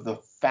part of the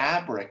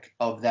fabric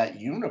of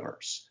that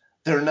universe.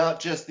 They're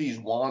not just these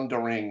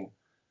wandering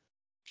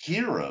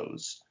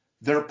heroes.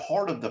 They're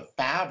part of the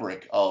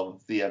fabric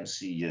of the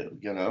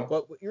MCU,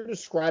 But what you're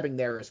describing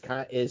there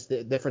is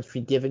the difference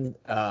between giving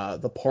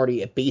the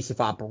party a base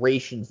of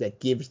operations that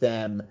gives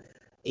them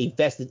a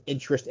vested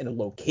interest in a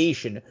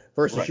location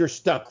versus right. You're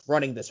stuck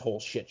running this whole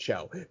shit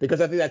show.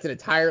 Because I think that's an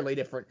entirely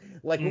different.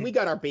 Like when we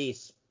got our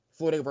base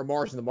floating over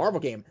Mars in the Marvel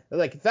game, they're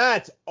like,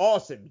 that's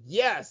awesome,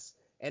 yes.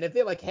 And if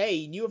they're like, hey,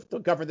 you have to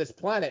govern this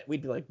planet,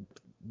 we'd be like,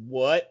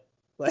 what?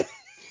 Like.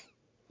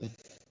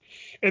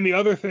 And the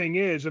other thing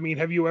is,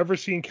 have you ever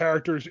seen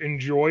characters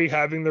enjoy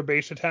having their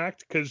base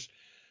attacked? Because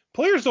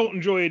players don't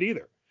enjoy it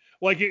either.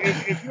 Like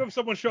if you have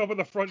someone show up at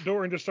the front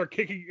door and just start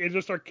kicking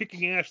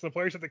ass, and the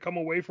players have to come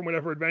away from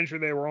whatever adventure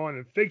they were on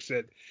and fix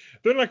it,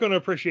 they're not going to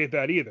appreciate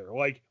that either.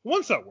 Like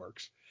once that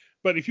works,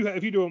 but if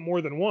you do it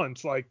more than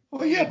once, like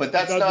but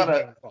that's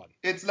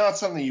it's not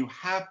something you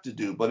have to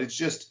do, but it's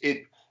just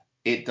it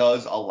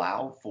does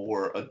allow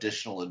for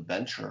additional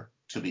adventure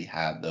to be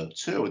had, though,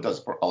 too. It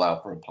does allow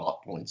for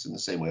plot points in the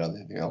same way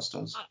anything else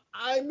does.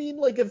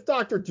 Like, if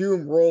Dr.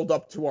 Doom rolled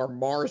up to our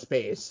Mars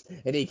base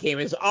and he came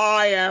as,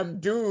 I am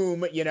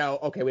Doom,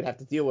 okay, we'd have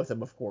to deal with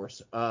him, of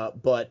course.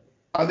 But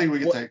I think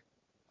we could take...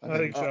 I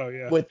think so,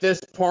 yeah. With this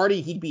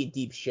party, he'd be in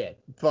deep shit.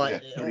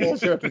 But all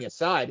joking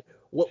aside,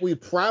 what we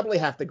probably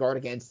have to guard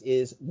against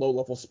is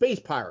low-level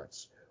space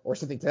pirates, or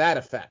something to that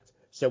effect.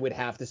 So we'd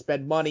have to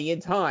spend money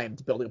and time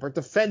to building up our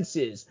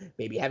defenses,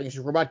 maybe having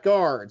some robot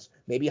guards,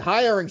 maybe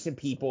hiring some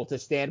people to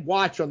stand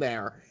watch on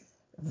there,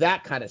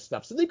 that kind of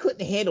stuff. So they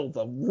couldn't handle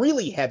the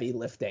really heavy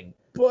lifting,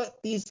 but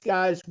these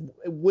guys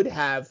would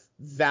have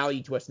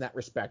value to us in that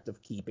respect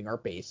of keeping our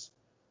base,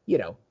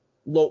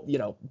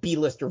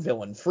 B-list or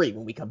villain free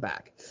when we come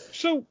back.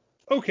 So,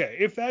 okay,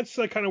 if that's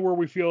kind of where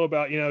we feel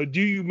about,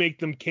 do you make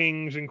them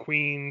kings and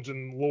queens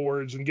and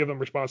lords and give them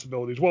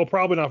responsibilities? Well,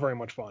 probably not very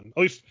much fun.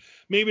 At least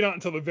maybe not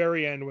until the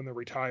very end when they're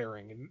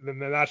retiring.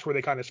 And then that's where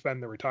they kind of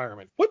spend the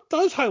retirement. What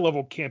does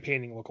high-level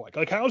campaigning look like?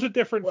 Like, how is it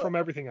different from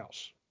everything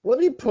else? Let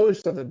me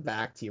pose something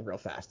back to you real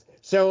fast.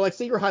 So, like,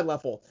 say you're high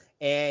level,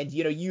 and,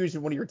 you use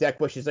one of your deck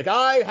wishes, like,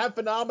 I have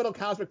phenomenal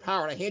cosmic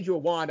power, and I hand you a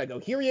wand, I go,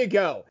 here you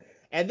go.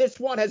 And this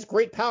wand has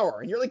great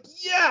power. And you're like,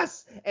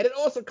 yes! And it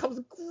also comes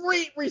with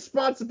great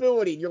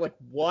responsibility. And you're like,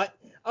 what?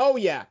 Oh,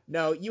 yeah.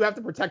 No, you have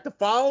to protect the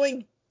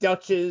following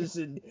duches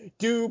and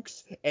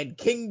dukes and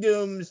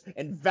kingdoms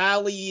and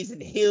valleys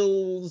and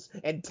hills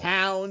and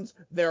towns.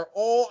 They're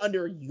all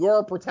under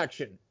your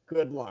protection.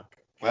 Good luck.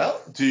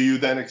 Well, do you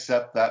then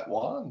accept that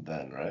wand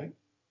then, right?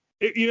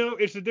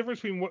 It's the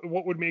difference between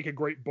what would make a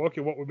great book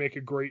and what would make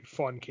a great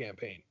fun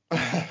campaign.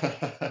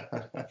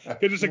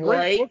 Because it's a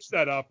great book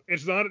setup.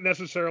 It's not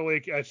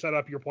necessarily a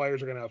setup your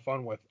players are going to have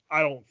fun with.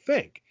 I don't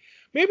think.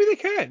 Maybe they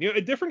can.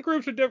 Different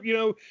groups are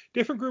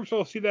different groups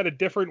will see that a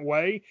different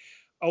way.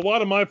 A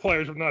lot of my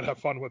players would not have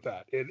fun with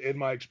that, in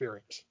my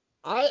experience.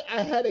 I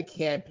had a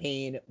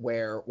campaign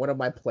where one of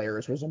my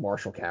players was a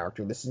martial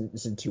character. This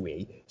is in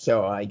 2E.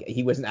 So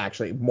he wasn't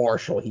actually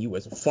martial. He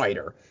was a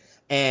fighter.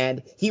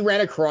 And he ran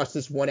across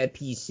this one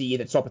NPC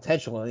that saw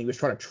potential, and he was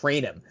trying to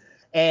train him.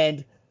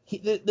 And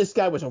this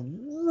guy was a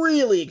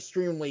really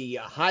extremely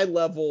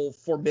high-level,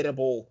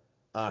 formidable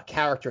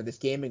character in this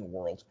gaming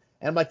world.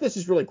 And I'm like, this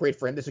is really great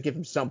for him. This will give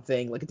him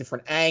something, like a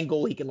different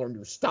angle. He can learn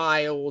new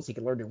styles. He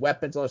can learn new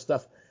weapons, all that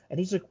stuff. And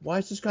he's like, why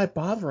is this guy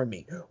bothering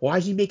me? Why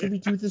is he making me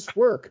do this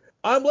work?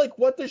 I'm like,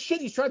 what the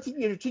shit? He's trying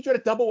to teach you how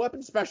to double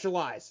weapon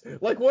specialize.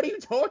 Like, what are you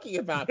talking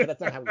about? But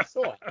that's not how we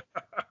saw it.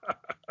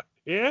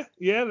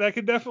 Yeah, that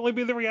could definitely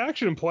be the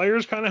reaction.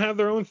 Players kind of have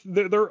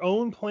their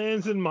own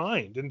plans in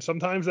mind, and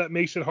sometimes that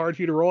makes it hard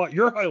for you to roll out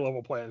your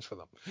high-level plans for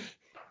them.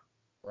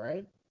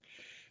 Right.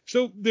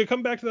 So to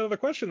come back to the other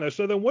question though,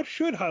 so then what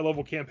should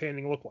high-level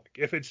campaigning look like?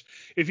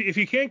 If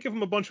you can't give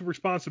them a bunch of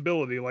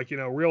responsibility like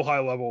real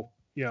high-level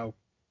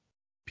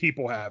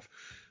people have,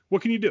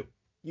 what can you do?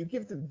 You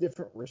give them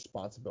different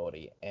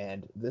responsibility,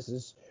 and this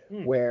is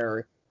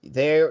where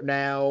they're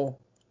now,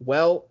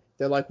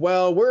 they're like,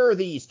 we're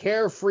these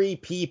carefree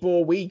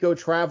people. We go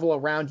travel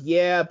around,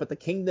 but the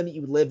kingdom that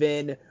you live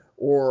in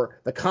or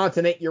the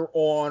continent you're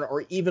on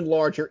or even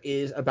larger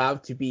is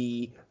about to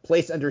be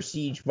placed under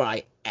siege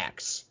by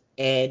X.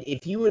 And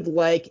if you would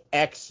like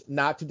X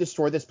not to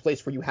destroy this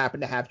place where you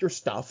happen to have your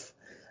stuff,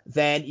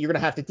 then you're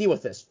going to have to deal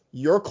with this.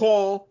 Your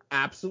call,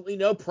 absolutely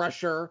no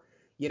pressure.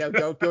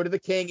 Don't go to the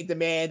king and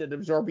demand an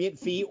exorbitant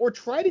fee or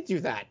try to do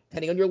that,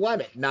 depending on your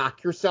limit.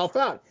 Knock yourself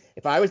out.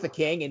 If I was the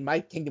king and my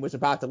kingdom was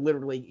about to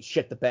literally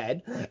shit the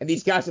bed, and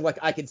these guys are like,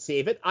 I can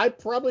save it, I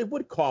probably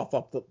would cough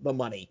up the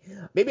money.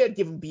 Maybe I'd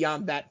give them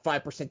beyond that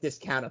 5%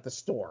 discount at the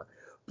store.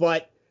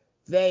 But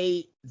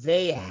they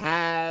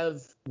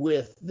have,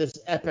 with this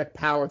epic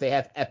power, they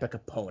have epic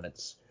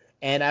opponents.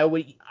 And I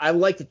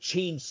like to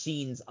change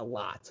scenes a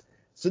lot.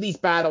 So these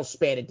battles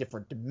span in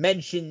different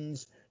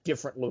dimensions,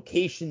 different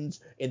locations,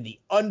 in the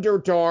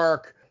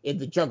Underdark, in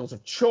the jungles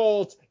of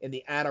Chult, in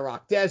the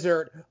Anauroch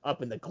Desert,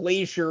 up in the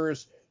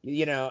glaciers.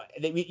 You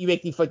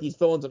make these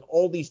villains on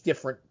all these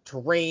different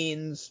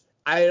terrains.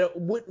 I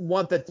wouldn't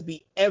want that to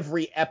be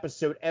every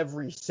episode,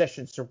 every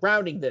session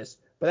surrounding this,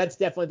 but that's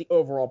definitely the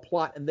overall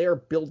plot, and they're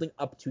building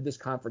up to this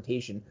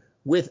confrontation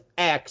with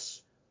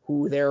X,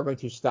 who they're going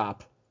to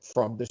stop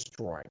from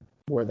destroying,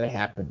 where they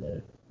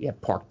happen to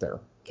park their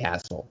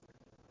castle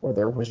or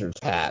their wizard's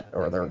hat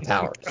or their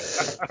tower.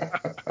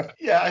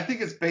 Yeah, I think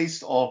it's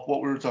based off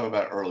what we were talking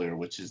about earlier,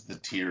 which is the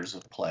tiers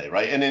of play,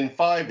 right? And in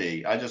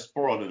 5e, I just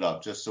brought it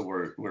up just so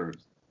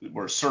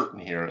we're certain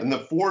here. In the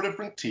 4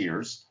 different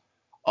tiers,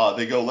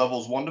 they go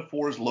levels 1 to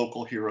 4 is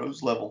local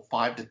heroes, level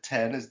 5 to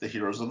 10 is the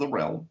heroes of the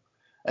realm,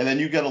 and then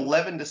you get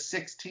 11 to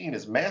 16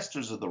 as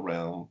masters of the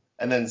realm,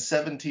 and then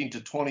 17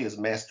 to 20 as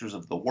masters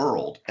of the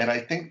world. And I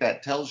think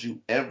that tells you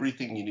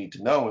everything you need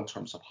to know in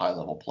terms of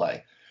high-level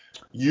play.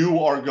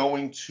 You are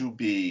going to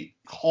be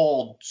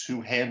called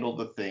to handle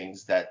the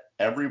things that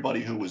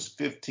everybody who was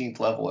 15th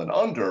level and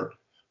under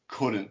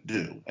couldn't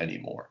do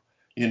anymore.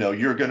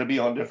 You're going to be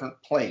on different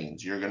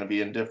planes. You're going to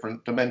be in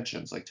different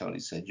dimensions, like Tony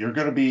said. You're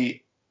going to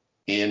be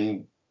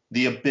in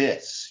the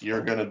abyss.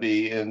 You're going to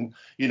be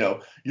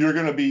you're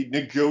going to be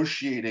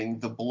negotiating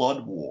the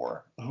blood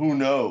war. Who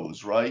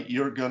knows, right?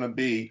 You're going to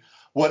be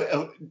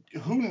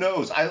who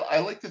knows? I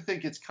like to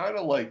think it's kind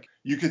of like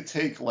you could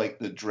take like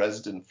the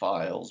Dresden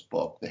Files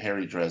book, the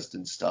Harry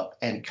Dresden stuff,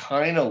 and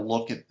kind of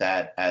look at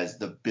that as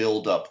the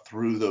build up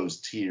through those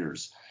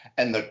tiers.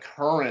 And the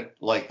current,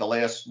 like the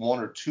last 1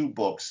 or 2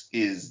 books,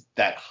 is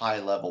that high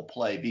level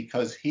play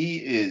because he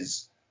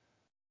is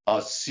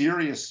a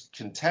serious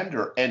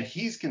contender, and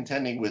he's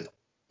contending with,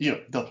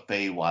 the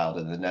Feywild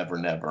and the Never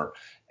Never,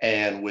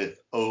 and with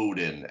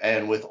Odin,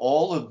 and with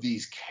all of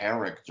these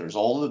characters,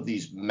 all of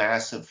these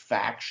massive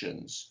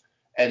factions,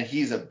 and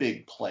he's a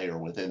big player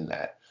within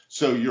that.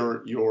 So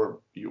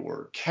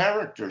your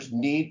characters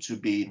need to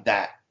be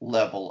that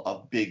level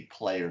of big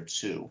player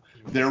too.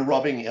 They're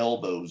rubbing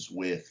elbows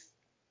with,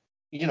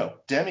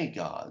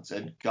 demigods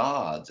and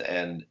gods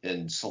and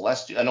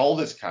celestial and all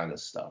this kind of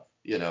stuff.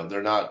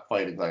 They're not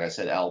fighting, like I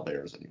said,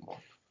 owlbears anymore.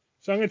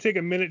 So I'm going to take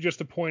a minute just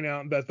to point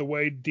out that the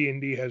way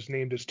D&D has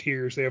named its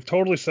tiers, they have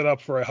totally set up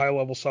for a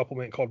high-level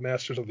supplement called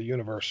Masters of the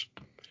Universe.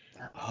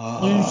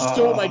 You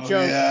stole my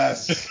joke.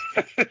 Yes.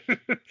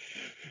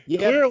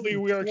 Clearly,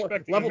 we are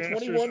expecting level Masters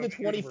 21 to of the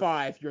 25.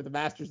 Universe. You're the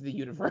Masters of the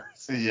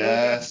Universe.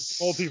 Yes.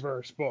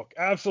 Multiverse book,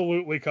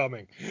 absolutely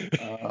coming.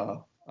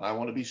 I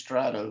want to be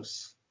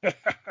Stratos.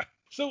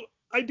 So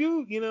I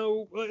do,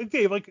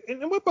 Dave, like,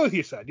 and what both of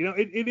you said,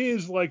 it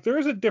is like there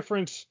is a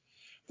difference.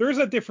 There is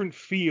a different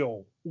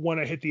feel when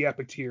I hit the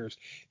epic tiers.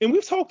 And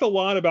we've talked a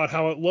lot about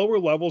how at lower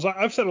levels,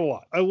 I've said a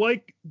lot. I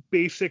like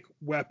basic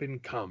weapon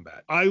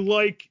combat. I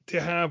like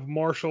to have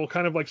martial,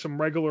 kind of like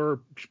some regular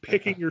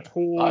picking your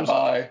tools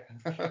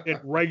and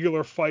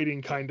regular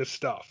fighting kind of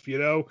stuff,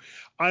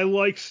 I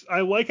like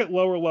at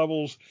lower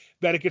levels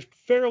that it gets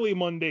fairly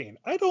mundane.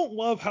 I don't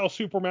love how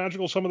super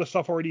magical some of the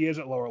stuff already is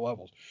at lower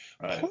levels.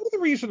 Right. Part of the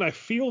reason I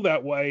feel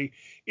that way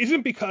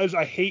isn't because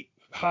I hate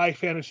high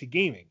fantasy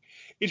gaming.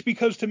 It's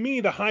because to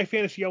me the high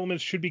fantasy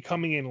elements should be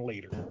coming in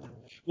later.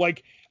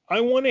 Like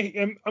I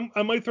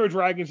might throw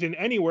dragons in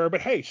anywhere,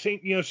 but hey,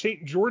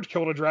 Saint George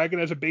killed a dragon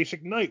as a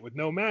basic knight with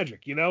no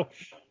magic.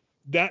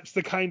 That's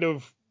the kind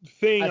of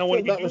thing I want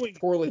to be doing. That was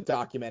poorly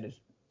documented.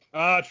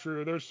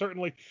 True. There's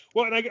certainly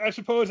and I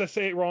suppose I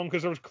say it wrong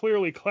because there was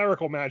clearly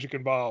clerical magic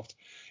involved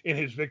in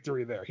his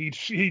victory there.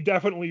 He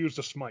definitely used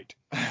a smite.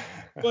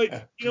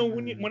 But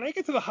when I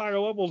get to the higher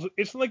levels,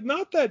 it's like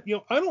not that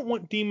I don't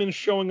want demons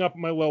showing up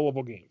in my low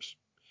level games.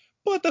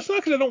 But that's not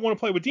because I don't want to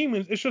play with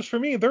demons. It's just for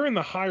me, they're in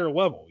the higher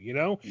level,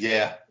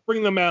 Yeah.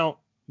 Bring them out.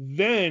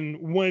 Then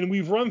when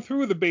we've run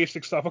through the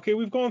basic stuff, okay,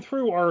 we've gone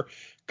through our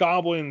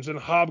goblins and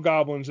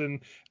hobgoblins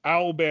and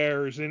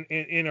owlbears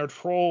and our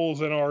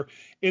trolls and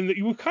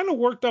we've kind of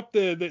worked up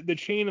the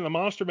chain in the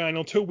monster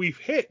manual until we've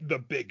hit the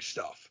big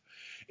stuff.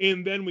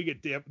 And then we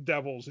get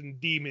devils and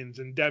demons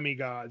and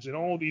demigods and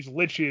all these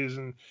liches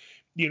and,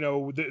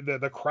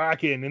 the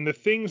kraken and the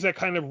things that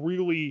kind of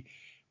really,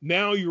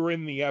 now you're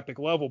in the epic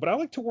level. But I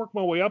like to work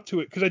my way up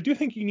to it because I do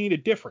think you need a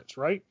difference,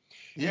 right?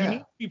 Yeah. You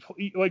need to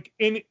be, like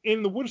in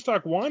the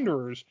Woodstock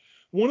Wanderers,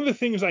 one of the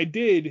things I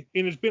did,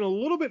 and it's been a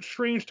little bit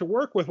strange to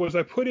work with, was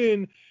I put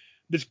in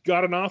this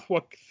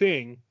Garanothwa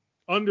thing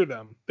under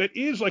them that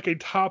is like a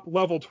top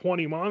level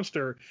 20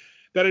 monster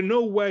that in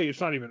no way,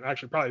 it's not even,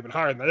 actually probably even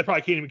higher than that. They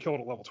probably can't even kill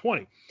it at level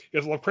 20.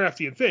 It's a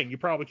Lovecraftian thing. You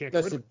probably can't kill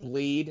it. Does it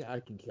bleed?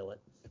 I can kill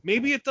it.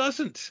 Maybe it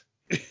doesn't.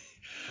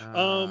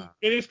 And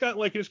it's got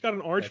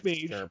an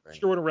archmage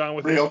screwing around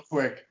with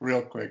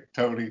real quick,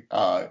 Tony.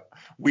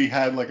 We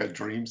had like a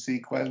dream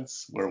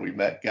sequence where we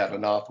met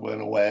Garanothwa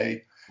in a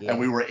way, and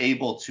we were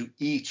able to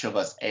each of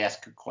us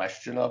ask a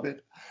question of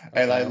it.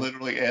 Okay. And I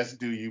literally asked,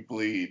 "Do you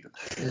bleed?"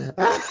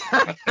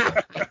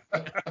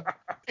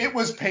 It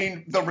was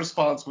the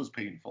response was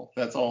painful.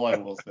 That's all I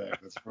will say.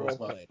 That's the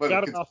response.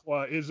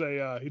 Garanothwa is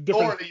a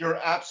different. Thorny, you're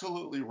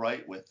absolutely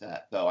right with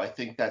that, though. I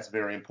think that's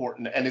very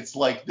important. And it's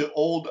like the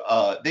old,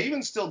 they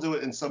even still do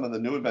it in some of the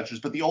new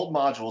adventures, but the old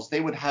modules, they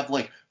would have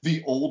like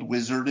the old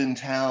wizard in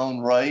town,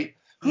 right?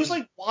 Who's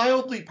like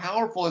wildly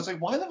powerful. It's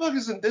like, why the fuck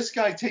isn't this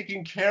guy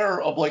taking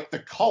care of like the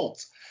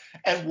cult?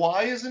 And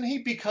why isn't he?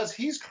 Because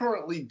he's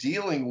currently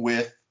dealing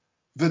with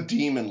the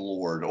demon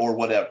lord or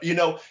whatever.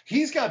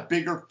 He's got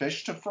bigger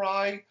fish to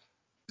fry,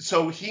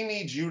 so he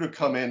needs you to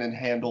come in and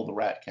handle the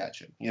rat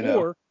catching,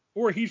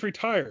 Or he's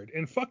retired,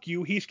 and fuck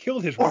you, he's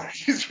killed his rats. Or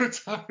he's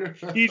retired.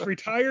 He's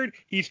retired,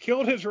 he's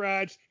killed his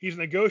rats, he's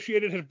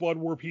negotiated his blood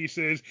war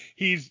pieces,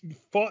 he's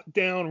fought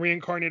down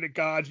reincarnated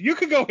gods. You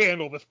could go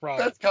handle this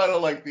problem. That's kind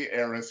of like the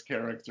Eris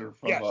character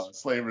from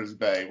Slaver's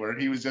Bay, where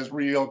he was just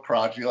real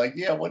crotchety, like,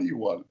 yeah, what do you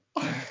want?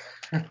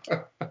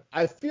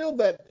 I feel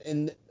that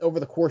over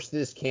the course of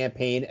this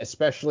campaign,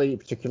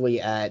 particularly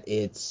at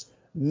its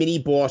mini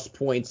boss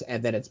points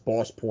and then its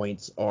boss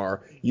points,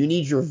 you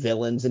need your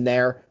villains in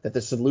there, that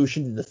the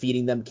solution to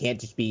defeating them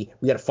can't just be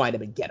we got to find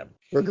them and get them.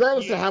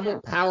 Regardless of how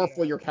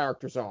powerful your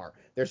characters are,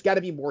 there's got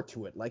to be more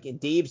to it. Like in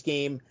Dave's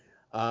game,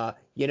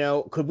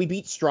 could we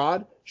beat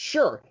Strahd?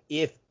 Sure,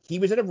 if he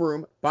was in a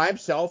room by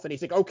himself and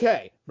he's like,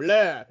 okay,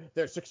 blah,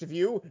 there's 6 of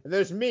you and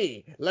there's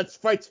me, let's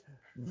fight.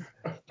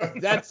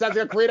 That sounds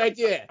like a great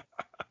idea.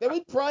 Then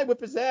we'd probably whip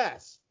his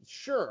ass.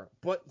 Sure,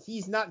 but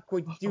he's not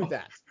going to do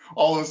that.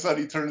 All of a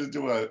sudden, he turns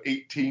into an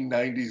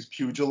 1890s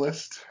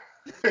pugilist.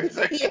 It's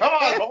like, come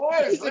on,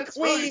 boys. The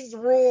Queen's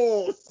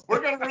rules.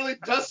 We're going to really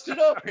dust it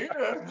up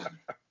here.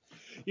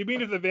 You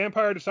mean if the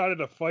vampire decided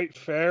to fight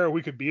fair,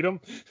 we could beat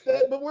him?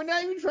 But we're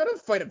not even trying to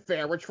fight him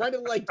fair. We're trying to,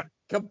 like,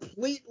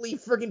 completely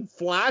friggin'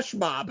 flash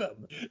mob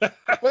him.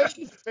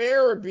 Fighting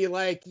fair would be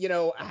like,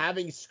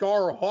 having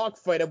Scar or Hawk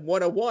fight him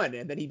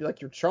 1-on-1, and then he'd be like,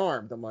 you're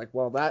charmed. I'm like,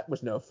 well, that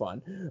was no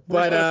fun.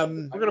 But,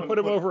 we're gonna put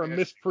him over a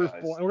misproof.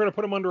 We're gonna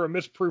put him under a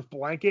misproof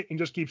blanket and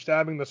just keep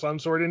stabbing the sun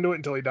sword into it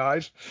until he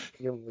dies.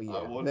 Yeah.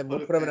 Then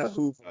we'll put him in a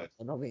Hoover.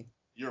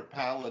 Your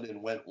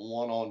paladin went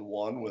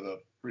 1-on-1 with a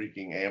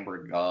freaking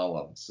Amber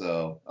Golem.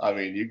 So, I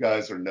mean, you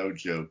guys are no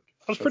joke.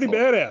 That was pretty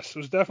badass. It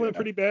was definitely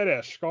pretty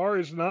badass. Scar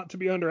is not to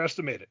be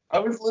underestimated. I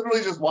was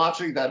literally just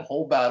watching that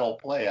whole battle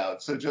play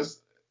out. So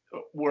just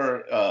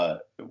we're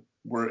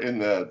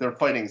they're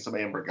fighting some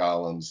Amber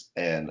Golems,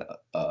 and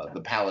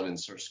the paladin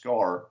Sir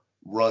Scar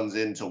runs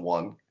into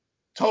one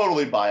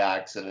totally by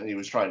accident. He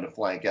was trying to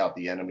flank out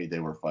the enemy they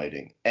were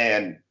fighting,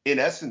 and in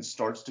essence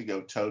starts to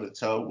go toe to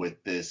toe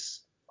with this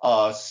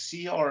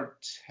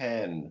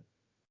CR10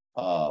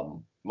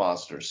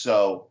 monster.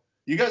 So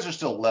you guys are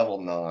still level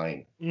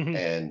 9,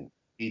 and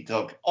he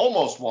took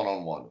almost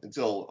 1-on-1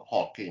 until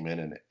Hawk came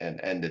in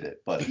and ended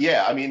it. But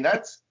yeah, I mean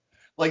that's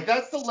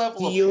the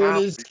level of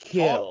power his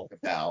kill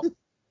about.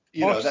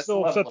 Hawk's That's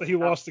still upset that he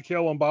lost the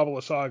kill on Baba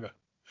Saga.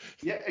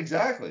 Yeah,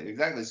 exactly.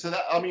 So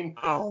that, I mean,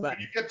 when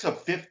you get to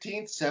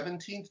 15th,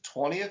 17th,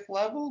 20th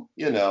level,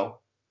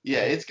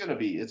 it's gonna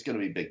be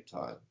big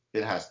time.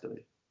 It has to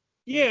be.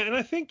 Yeah, and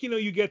I think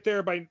you get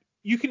there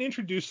you can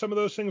introduce some of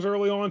those things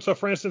early on. So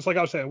for instance, like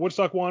I was saying,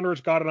 Woodstock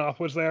Wanderers, Godenoth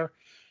was there.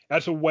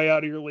 That's a way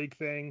out of your league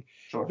thing.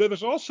 Sure.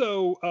 There's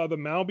also the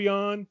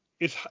Malbion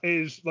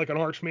is like an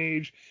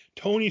archmage.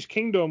 Tony's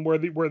Kingdom,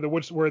 where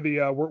Erasmus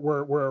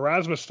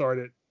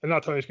started, and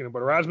not Tony's Kingdom,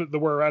 but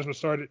where Erasmus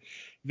started,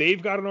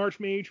 they've got an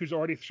archmage who's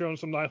already shown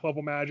some 9th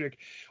level magic.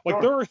 Like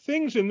There are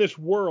things in this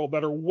world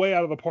that are way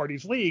out of the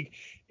party's league,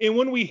 and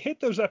when we hit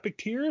those epic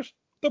tiers,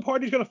 the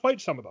party's going to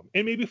fight some of them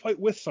and maybe fight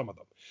with some of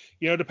them,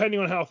 depending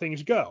on how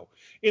things go.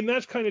 And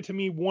that's kind of, to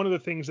me, one of the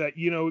things that,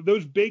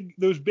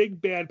 those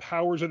big bad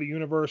powers of the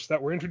universe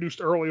that were introduced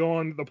early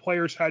on, the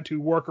players had to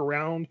work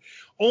around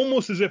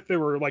almost as if they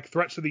were like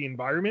threats to the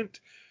environment.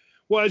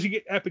 Well, as you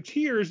get epic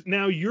tiers,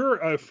 now you're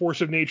a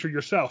force of nature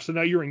yourself. So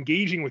now you're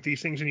engaging with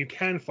these things and you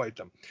can fight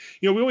them.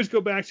 We always go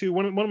back to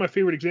one of my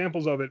favorite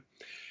examples of it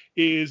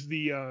is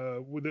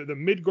the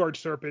Midgard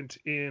serpent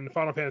in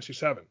Final Fantasy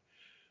VII.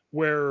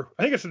 Where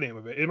I think that's the name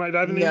of it. Am I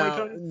that the name right,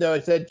 Tony? No,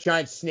 it's a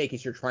giant snake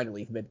as you're trying to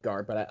leave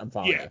Midgard, but I'm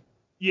following you.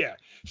 Yeah.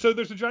 So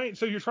there's a giant.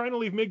 So you're trying to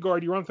leave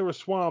Midgard. You run through a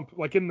swamp,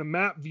 like in the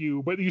map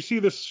view, but you see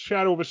this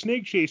shadow of a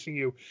snake chasing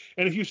you.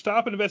 And if you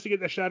stop and investigate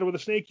that shadow of the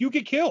snake, you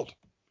get killed.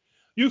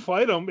 You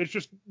fight him. It's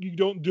just you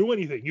don't do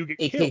anything. You get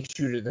killed. It kicks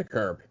you to the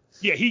curb.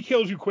 Yeah, he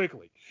kills you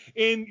quickly.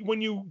 And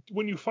when you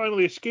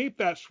finally escape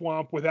that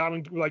swamp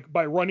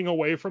by running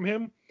away from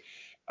him.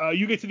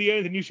 You get to the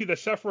end and you see that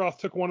Sephiroth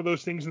took one of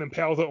those things and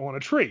impaled it on a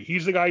tree.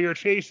 He's the guy you're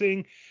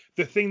chasing.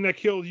 The thing that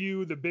killed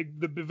you,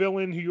 the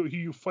villain who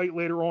you fight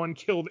later on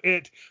killed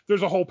it.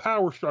 There's a whole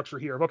power structure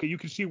here. Okay, you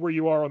can see where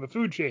you are on the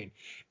food chain,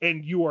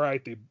 and you are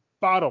at the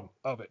bottom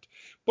of it.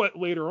 But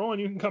later on,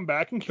 you can come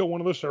back and kill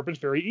one of those serpents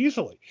very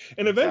easily.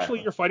 And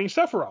eventually, you're fighting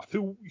Sephiroth,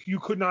 who you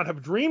could not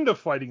have dreamed of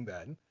fighting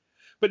then.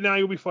 But now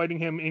you'll be fighting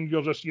him, and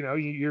you'll just, you're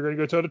going to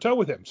go toe to toe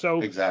with him. So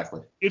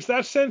exactly, it's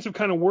that sense of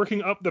kind of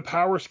working up the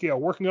power scale,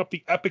 working up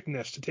the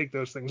epicness to take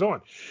those things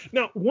on.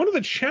 Now, one of the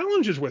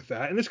challenges with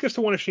that, and this gets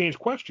to one of Shane's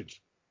questions,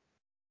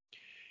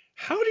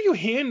 how do you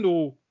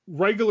handle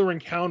regular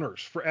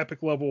encounters for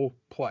epic level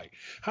play?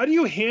 How do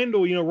you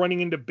handle,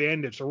 running into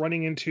bandits or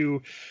running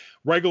into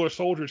regular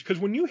soldiers? Because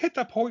when you hit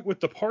that point with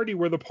the party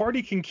where the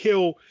party can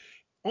kill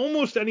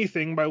almost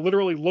anything by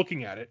literally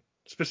looking at it,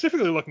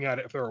 specifically looking at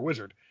it if they're a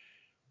wizard.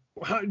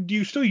 Do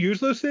you still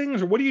use those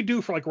things, or what do you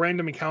do for like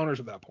random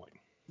encounters at that point?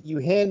 You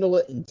handle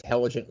it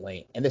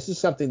intelligently, and this is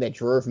something that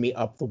drove me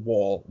up the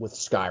wall with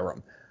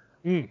Skyrim.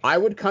 I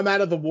would come out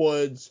of the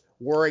woods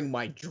wearing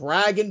my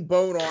dragon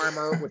bone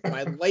armor with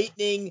my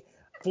lightning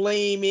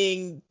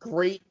flaming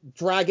great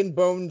dragon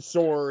bone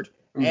sword,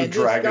 and the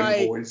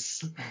dragon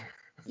voice.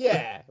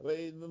 Yeah,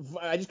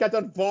 I just got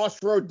done Voss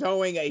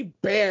Rodoing a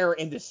bear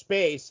into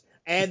space.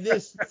 And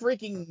this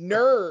freaking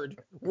nerd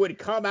would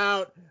come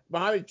out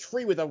behind a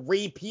tree with a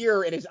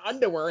rapier in his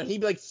underwear, and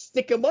he'd be like,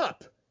 stick him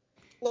up.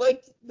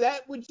 Like,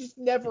 that would just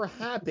never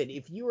happen.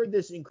 If you are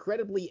this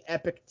incredibly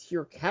epic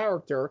tier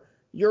character,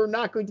 you're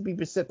not going to be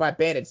beset by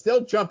bandits.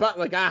 They'll jump out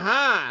like,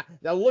 aha!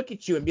 They'll look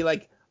at you and be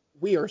like,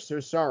 we are so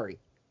sorry.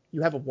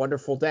 You have a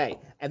wonderful day.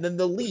 And then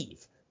they'll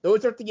leave.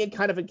 Those are the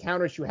kind of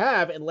encounters you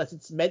have, unless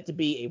it's meant to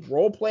be a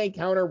role-play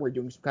encounter where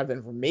you're doing some kind of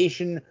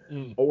information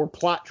or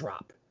plot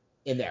drop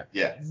in there.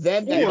 Yeah.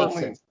 Then that makes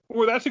sense.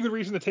 Well, that's a good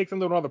reason to take them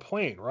to another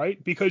plane,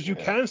 right? Because you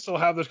can still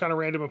have those kind of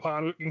random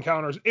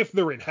encounters if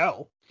they're in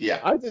hell. Yeah.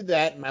 I did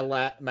that in my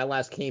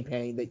last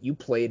campaign that you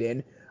played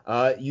in.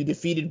 You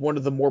defeated one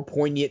of the more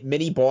poignant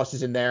mini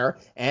bosses in there,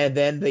 and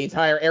then the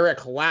entire area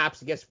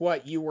collapsed. Guess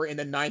what? You were in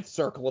the 9th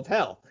circle of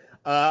hell.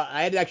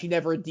 I had actually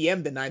never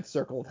DM'd the 9th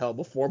circle of hell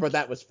before, but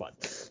that was fun.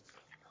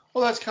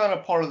 Well, that's kind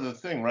of part of the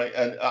thing, right?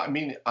 And I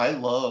mean, I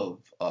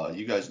love,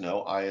 you guys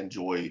know, I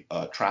enjoy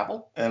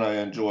travel and I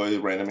enjoy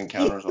random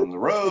encounters on the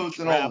roads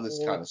and all of this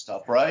kind Travel, of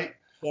stuff, right?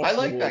 I fuck the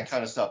like that woods.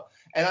 kind of stuff.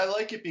 And I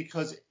like it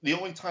because the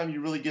only time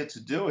you really get to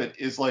do it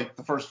is like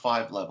the first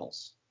 5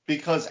 levels.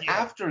 Because Yeah.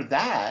 after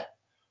that,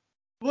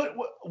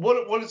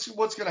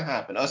 what's going to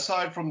happen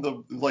aside from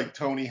the, like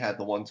Tony had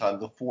the one time,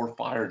 the 4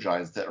 fire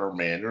giants that are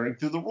meandering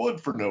through the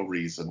wood for no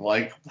reason?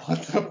 Like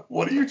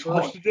what are you First talking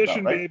about,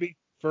 edition, right? baby.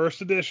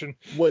 First edition.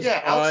 Was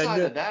Yeah,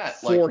 outside of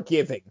that, like,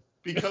 unforgiving.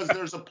 because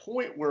there's a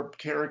point where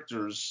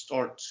characters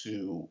start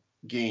to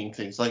gain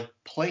things like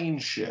plane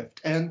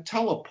shift and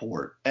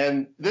teleport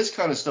and this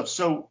kind of stuff.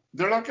 So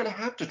they're not going to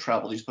have to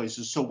travel these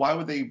places. So why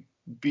would they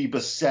be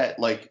beset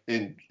like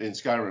in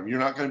Skyrim? You're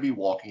not going to be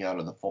walking out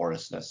of the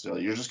forest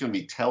necessarily. You're just going to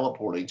be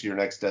teleporting to your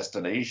next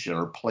destination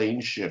or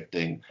plane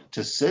shifting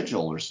to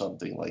Sigil or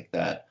something like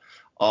that.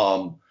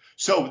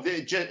 So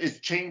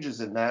it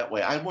changes in that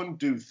way. I wouldn't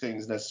do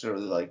things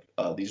necessarily like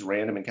these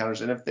random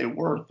encounters. And if they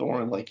were,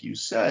 Thorin, like you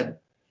said,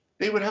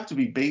 they would have to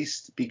be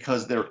based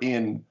because they're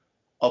in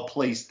a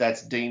place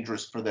that's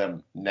dangerous for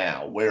them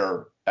now.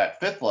 Where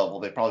at 5th level,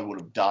 they probably would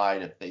have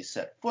died if they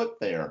set foot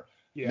there.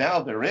 Yeah.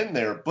 Now they're in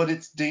there, but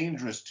it's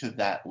dangerous to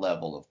that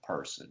level of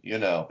person, you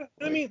know.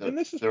 I Like mean, and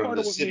this is they're in part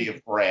the of what city makes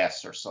of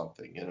brass or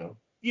something, you know.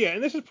 Yeah,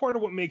 and this is part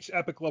of what makes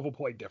epic level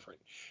play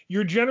different.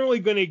 You're generally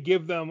going to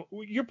give them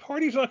your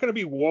party's not going to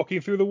be walking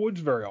through the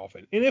woods very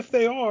often, and if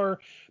they are,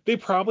 they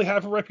probably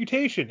have a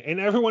reputation, and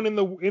everyone in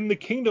the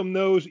kingdom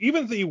knows.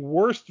 Even the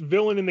worst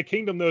villain in the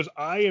kingdom knows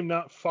I am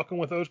not fucking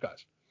with those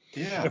guys.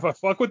 Yeah. If I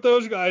fuck with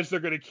those guys, they're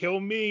going to kill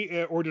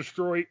me or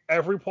destroy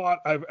every plot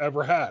I've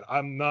ever had.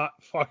 I'm not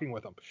fucking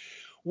with them.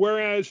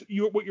 Whereas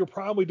what you're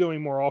probably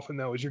doing more often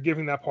though is you're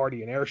giving that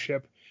party an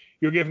airship.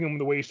 You're giving them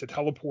the ways to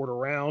teleport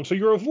around. So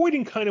you're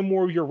avoiding kind of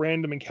more of your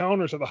random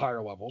encounters at the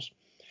higher levels.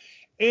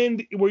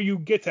 And where you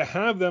get to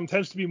have them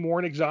tends to be more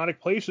in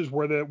exotic places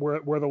where the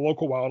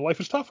local wildlife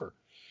is tougher.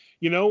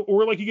 You know,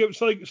 or like you get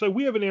so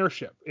we have an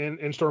airship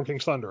in Storm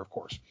King's Thunder, of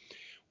course.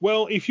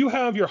 Well, if you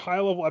have your high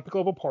level epic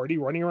level party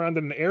running around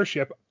in an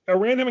airship, a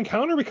random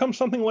encounter becomes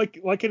something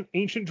like an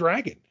ancient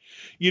dragon.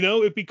 You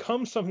know, it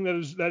becomes something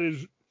that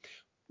is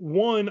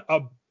one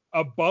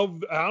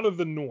above out of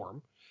the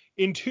norm,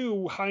 and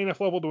two high enough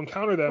level to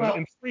encounter them, Well,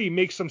 and three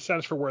makes some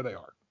sense for where they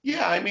are.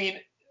 yeah, I mean,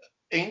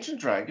 Ancient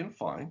Dragon,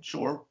 fine,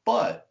 sure,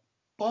 but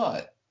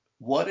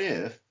what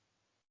if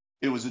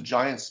it was a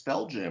giant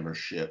spelljammer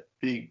ship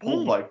being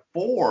pulled by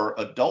 4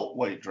 adult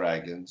white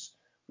dragons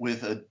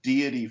with a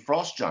deity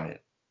frost giant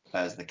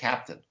as the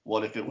captain?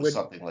 What if it was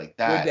something like Would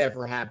that?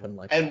 never happen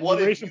like And that. what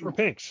You're if racing for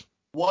pinks.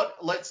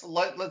 let's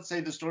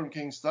say the Storm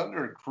King's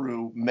Thunder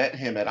crew met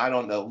him at, I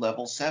don't know,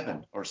 level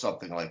 7 or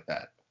something like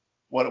that.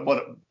 What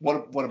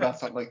about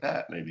something like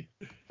that? Maybe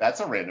that's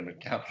a random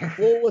encounter.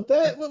 Well, what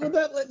that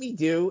let me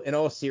do, in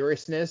all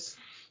seriousness,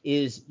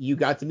 is you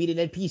got to meet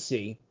an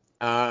NPC.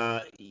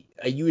 I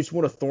used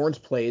one of Thorne's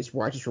plays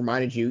where I just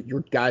reminded you, your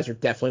guys are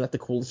definitely not the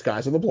coolest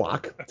guys on the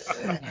block.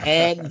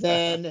 And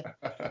then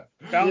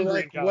you're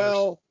like,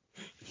 well,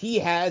 he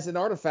has an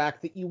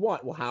artifact that you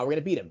want. Well, how are we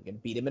gonna beat him? You're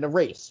gonna beat him in a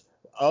race.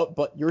 Oh,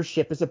 but your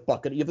ship is a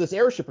bucket. You have this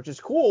airship, which is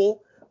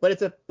cool, but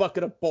it's a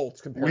bucket of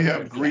bolts compared We to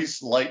have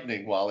greased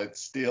lightning while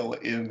it's still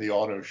in the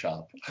auto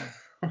shop.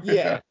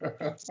 Yeah.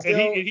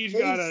 And he's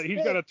got a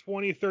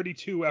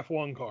 2032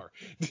 F1 car.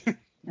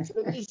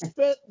 So they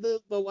spent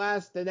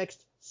the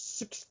next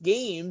 6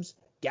 games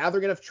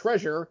gathering enough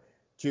treasure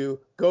to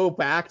go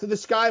back to the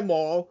Sky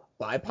Mall,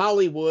 buy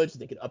Polywood so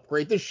they could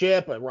upgrade the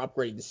ship, and we're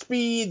upgrading the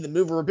speed, the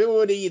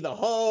maneuverability, the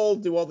hull,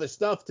 do all this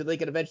stuff so they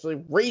could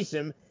eventually race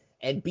him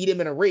and beat him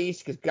in a race,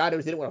 because God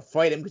knows they didn't want to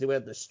fight him because he would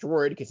have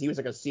destroyed, because he was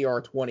like a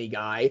CR20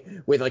 guy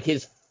with like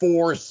his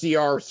 4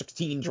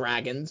 CR16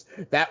 dragons.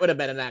 That would have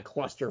been in that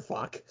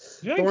clusterfuck.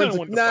 Yeah, Thorne's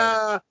like,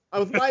 nah,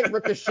 with my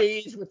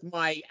ricochets, with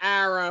my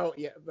arrow.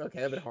 Yeah, okay,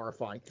 that'd been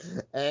horrifying.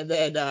 And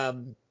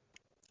then,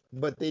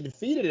 but they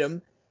defeated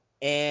him,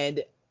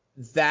 and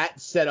that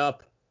set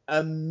up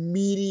a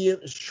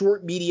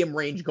short, medium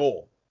range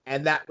goal.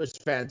 And that was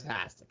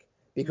fantastic.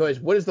 Because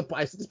what is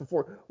I said this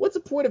before, what's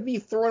the point of me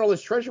throwing all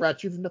this treasure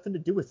at you if you have nothing to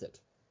do with it?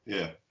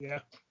 Yeah.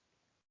 Yeah.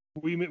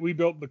 We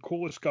built the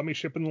coolest scummy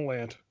ship in the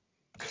land.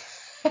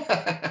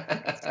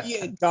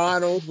 Yeah,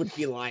 Donald would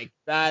be like,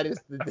 that is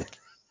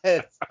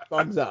that's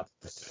thumbs up.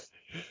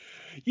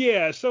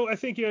 Yeah, so I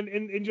think,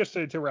 and just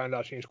to round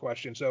out Shane's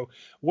question, so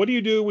what do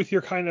you do with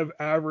your kind of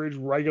average,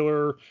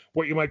 regular,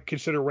 what you might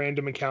consider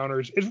random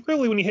encounters? Is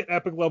really when you hit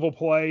epic level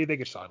play, they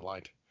get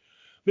sidelined.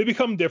 They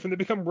become different.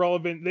 They become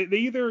relevant. They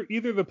either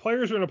the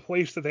players are in a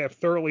place that they have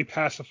thoroughly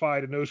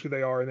pacified and knows who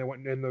they are,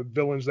 and the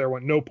villains there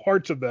want no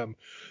parts of them,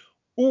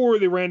 or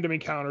the random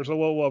encounters, the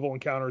low level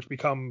encounters,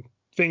 become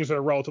things that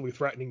are relatively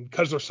threatening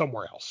because they're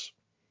somewhere else.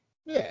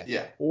 Yeah.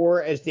 Yeah.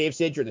 Or as Dave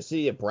said, you're in the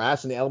city of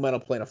brass and the elemental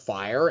plane of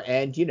fire,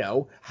 and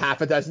half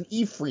a dozen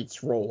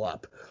Ifrits roll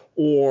up,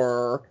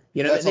 or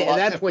that's at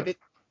that point,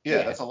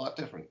 that's a lot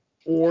different.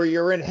 Or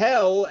you're in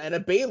hell and a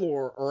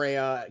Baylor or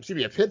a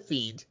pit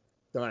fiend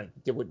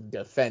wouldn't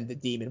defend the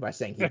demon by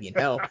saying he'd be in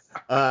hell.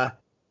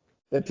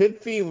 The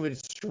Pit Fiend would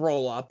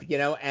stroll up,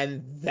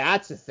 and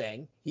that's a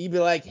thing. He'd be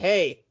like,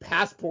 "Hey,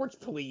 passports,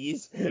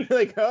 please."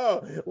 Like,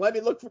 "Oh, let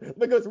me go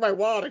through my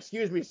wallet.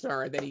 Excuse me,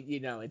 sir." And then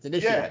it's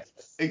initiative.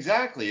 Yeah,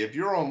 exactly. If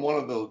you're on one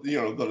of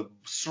the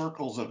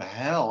circles of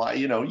hell,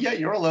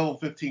 you're a level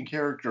 15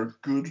 character.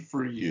 Good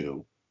for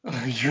you.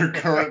 You're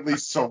currently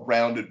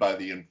surrounded by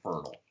the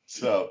infernal.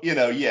 So,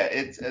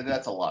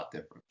 that's a lot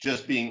different.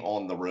 Just being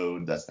on the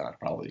road, that's not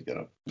probably going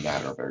to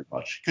matter very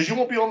much. Because you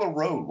won't be on the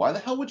road. Why the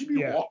hell would you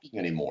be walking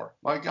anymore?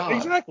 My God.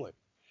 Exactly.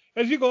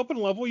 As you go up in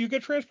level, you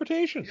get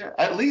transportation. Yeah,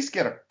 at least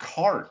get a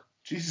cart.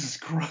 Jesus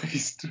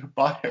Christ.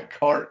 Buy a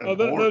cart and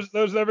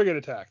those never get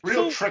attacked.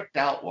 Real tricked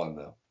out one,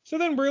 though. So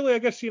then really, I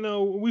guess,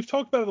 we've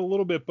talked about it a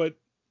little bit, but,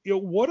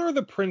 what are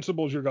the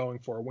principles you're going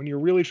for when you're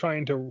really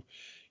trying to,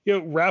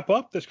 wrap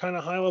up this kind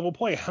of high-level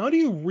play? How do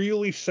you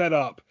really set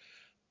up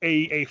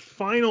a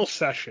final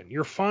session,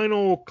 your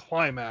final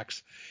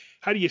climax?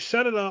 How do you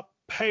set it up,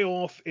 pay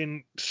off,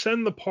 and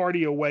send the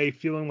party away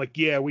feeling like,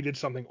 yeah, we did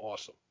something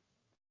awesome?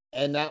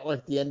 And not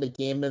like the end of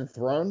Game of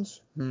Thrones?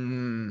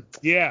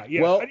 Yeah.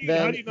 Well,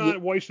 how do you not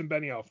Weiss and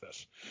Benioff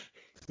this?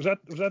 Was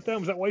that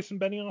them? Was that Weiss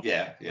and Benioff?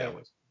 Yeah, it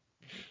was.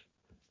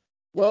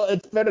 Well,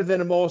 it's better than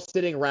them all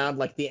sitting around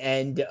like the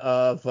end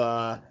of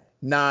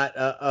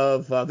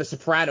The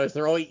Sopranos.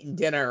 They're all eating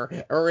dinner,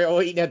 or they're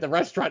all eating at the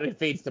restaurant, and it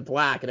fades to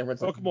black, and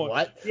everyone's like, come on.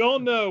 "What?" We all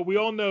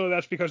know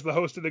that's because the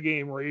host of the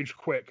game rage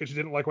quit because he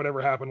didn't like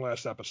whatever happened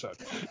last episode.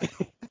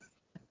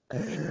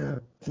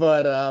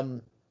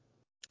 But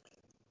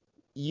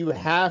you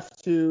have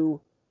to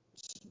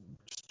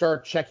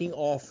start checking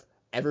off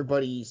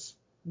everybody's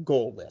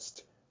goal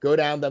list. Go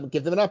down them,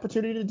 give them an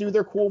opportunity to do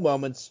their cool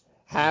moments,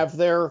 have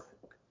their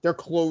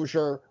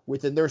closure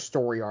within their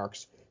story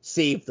arcs,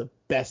 save the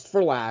best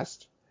for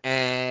last,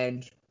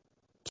 and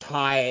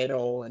tie it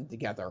all in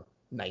together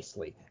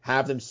nicely.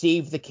 Have them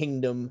save the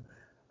kingdom.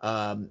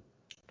 Have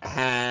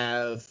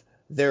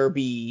there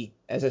be,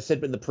 as I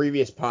said in the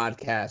previous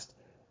podcast,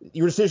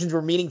 your decisions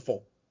were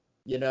meaningful.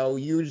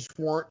 You just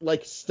weren't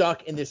like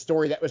stuck in this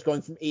story that was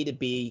going from A to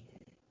B.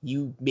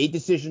 You made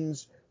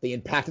decisions. They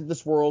impacted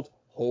this world,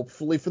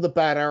 hopefully for the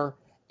better,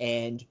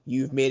 and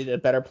you've made it a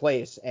better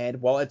place. And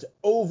while it's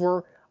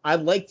over,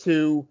 I'd like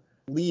to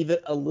leave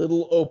it a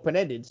little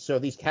open-ended so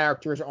these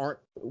characters aren't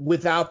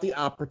without the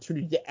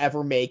opportunity to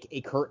ever make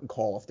a curtain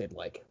call if they'd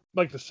like.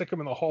 Like to stick them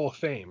in the Hall of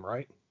Fame,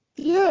 right?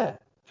 Yeah.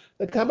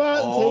 They come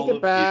out and take a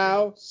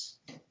bow.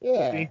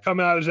 Yeah. They can come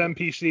out as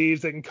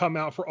NPCs. They can come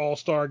out for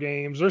all-star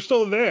games. They're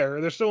still there.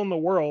 They're still in the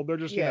world. They're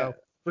just,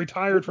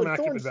 retired from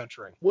active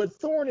adventuring. What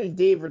Thorne and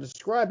Dave are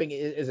describing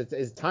is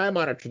a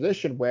time-honored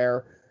tradition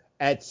where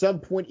at some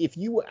point, if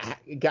you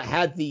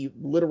had the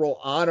literal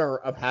honor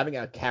of having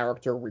a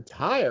character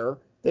retire,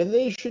 then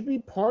they should be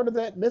part of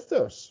that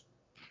mythos.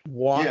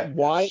 Why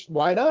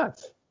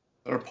not?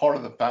 They're part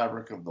of the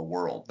fabric of the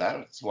world.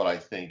 That's what I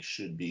think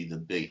should be the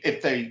big,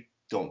 if they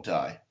don't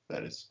die,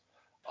 that is.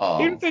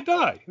 Even if they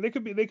die, they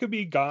could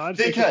be gods.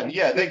 They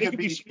could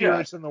be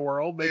spirits in the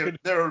world.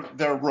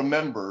 They're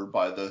remembered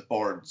by the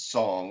bard's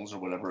songs or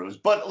whatever it was.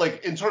 But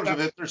like in terms of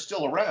if they're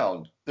still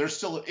around, they're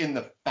still in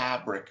the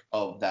fabric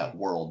of that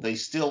world. They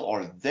still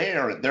are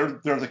there.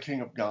 They're the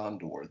king of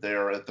Gondor.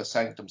 They're at the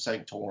Sanctum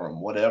Sanctorum,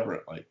 whatever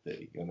it might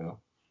be.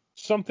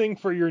 Something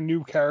for your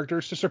new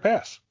characters to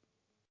surpass.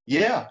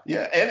 Yeah,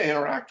 and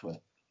interact with.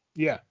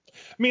 Yeah.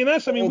 We've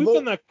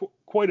done that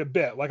quite a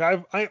bit. Like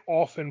I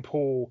often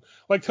pull,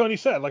 like Tony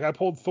said, like I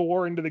pulled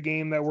Thor into the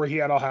game where he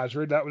had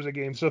Alhazred. That was a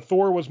game. So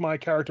Thor was my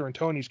character in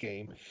Tony's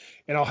game,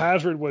 and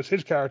Alhazred was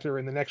his character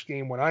in the next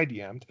game when I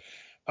DM'd.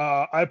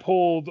 I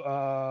pulled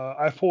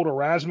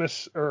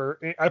Erasmus, or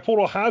I pulled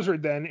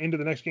Alhazred then into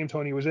the next game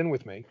Tony was in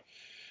with me.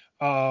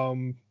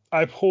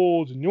 I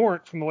pulled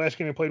Njort from the last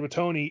game I played with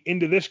Tony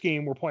into this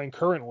game we're playing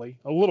currently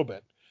a little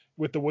bit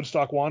with the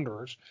Woodstock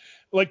Wanderers.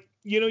 Like,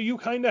 you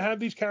kind of have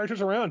these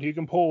characters around you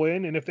can pull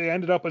in, and if they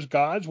ended up as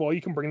gods, well,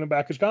 you can bring them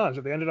back as gods.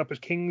 If they ended up as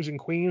kings and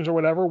queens or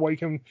whatever, well, you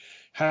can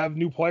have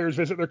new players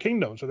visit their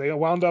kingdom. So they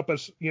wound up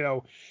as,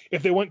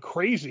 if they went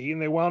crazy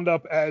and they wound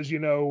up as,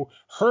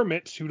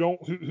 hermits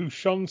who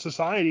shun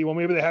society, well,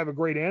 maybe they have a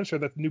great answer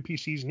that the new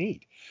PCs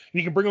need. And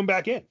you can bring them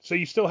back in. So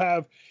you still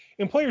have,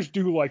 and players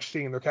do like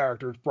seeing their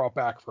characters brought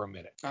back for a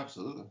minute.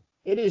 Absolutely.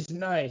 It is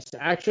nice.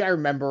 Actually, I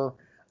remember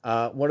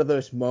one of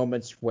those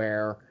moments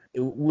where it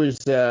was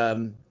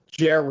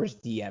Jer was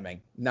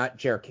DMing, not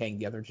Jer King,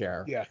 the other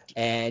Jer. Yeah.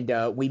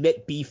 And we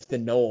met Beef the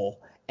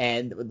Knoll,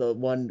 and the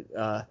one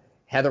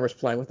Heather was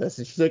playing with us,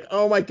 and she's like,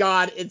 "Oh my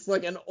God, it's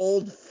like an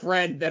old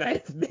friend that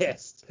I've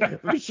missed."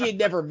 Because she had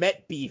never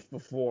met Beef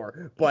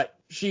before, but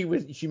she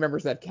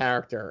remembers that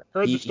character.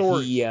 Heard the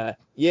story.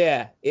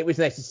 Yeah, it was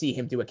nice to see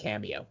him do a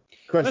cameo.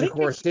 Because, of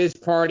course, his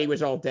party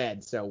was all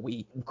dead, so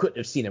we couldn't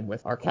have seen him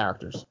with our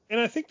characters. And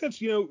I think that's,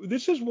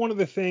 this is one of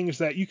the things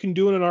that you can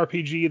do in an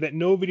RPG that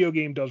no video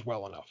game does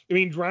well enough. I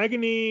mean,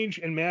 Dragon Age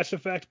and Mass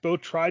Effect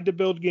both tried to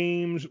build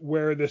games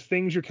where the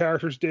things your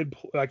characters did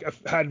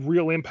had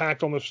real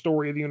impact on the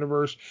story of the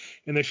universe,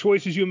 and the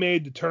choices you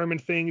made determined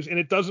things, and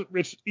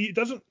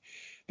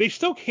they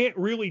still can't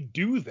really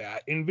do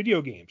that in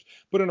video games.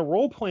 But in a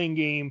role-playing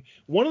game,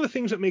 one of the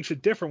things that makes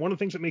it different, one of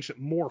the things that makes it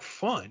more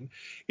fun,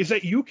 is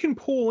that you can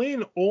pull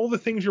in all the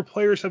things your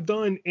players have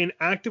done and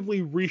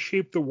actively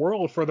reshape the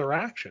world for their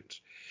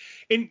actions.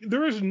 And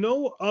there is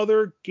no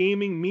other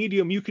gaming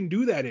medium you can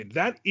do that in.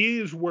 That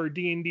is where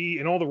D&D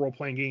and all the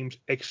role-playing games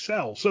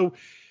excel. So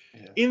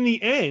in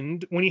the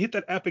end, when you hit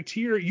that epic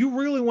tier, you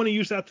really want to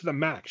use that to the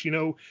max.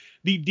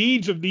 The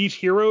deeds of these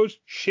heroes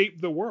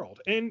shape the world.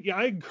 And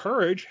I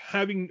encourage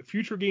having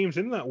future games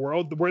in that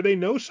world where they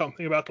know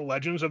something about the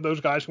legends of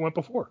those guys who went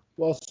before.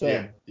 Well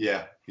said.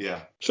 Yeah.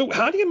 So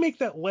how do you make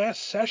that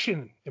last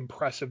session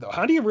impressive, though?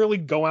 How do you really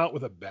go out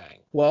with a bang?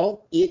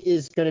 Well, it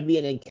is going to be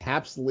an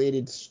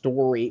encapsulated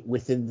story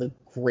within the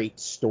great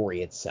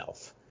story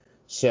itself.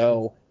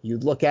 So you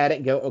look at it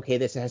and go, okay,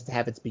 this has to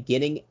have its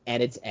beginning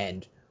and its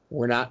end.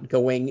 We're not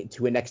going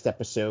to a next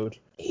episode,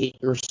 hit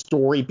your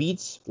story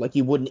beats like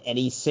you would in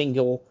any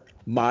single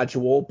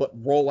module, but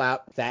roll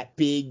out that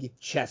big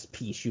chess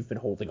piece you've been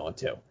holding on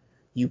to.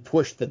 You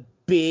push the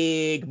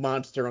big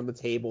monster on the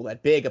table,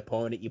 that big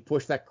opponent. You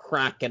push that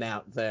Kraken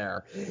out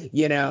there,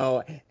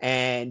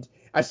 and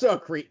I saw a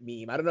great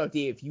meme. I don't know,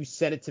 Dave, if you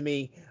sent it to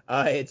me.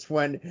 It's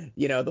when,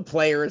 the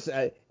players,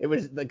 it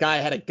was the guy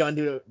had a gun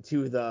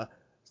to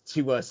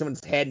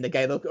someone's head, and the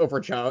guy looked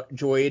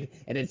overjoyed,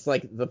 and it's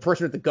like the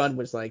person with the gun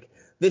was like,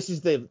 this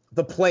is the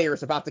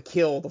players about to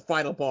kill the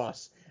final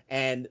boss,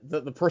 and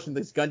the person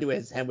with this gun to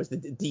his head was the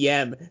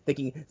DM,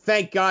 thinking,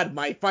 thank God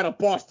my final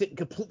boss didn't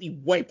completely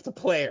wipe the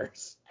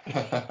players.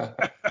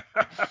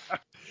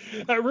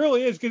 That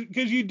really is,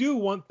 because you do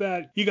want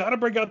that. You got to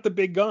break out the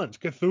big guns.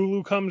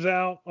 Cthulhu comes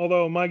out,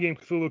 although in my game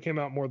Cthulhu came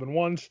out more than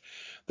once.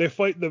 They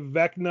fight the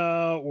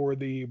Vecna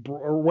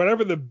or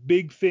whatever the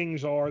big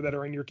things are that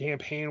are in your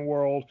campaign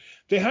world.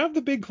 They have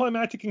the big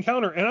climactic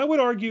encounter, and I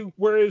would argue,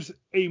 whereas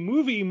a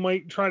movie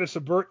might try to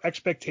subvert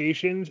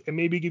expectations and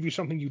maybe give you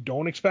something you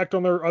don't expect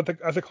at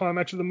the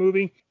climax of the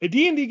movie, a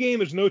D&D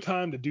game is no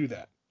time to do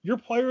that. Your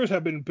players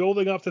have been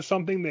building up to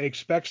something, they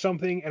expect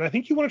something, and I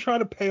think you want to try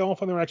to pay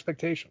off on their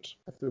expectations.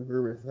 I have to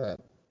agree with that.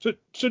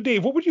 So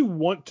Dave, what would you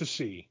want to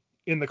see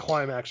in the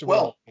climax of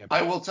Well,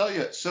 I will tell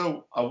you.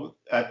 So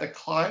at the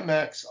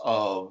climax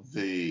of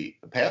the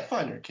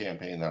Pathfinder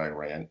campaign that I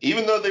ran,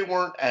 even though they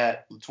weren't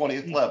at the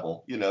 20th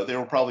level, they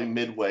were probably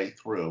midway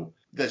through.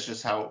 That's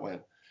just how it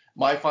went.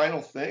 My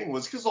final thing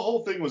was, because the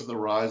whole thing was the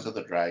rise of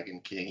the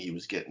Dragon King. He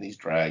was getting these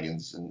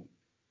dragons, and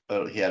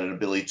he had an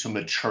ability to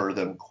mature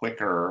them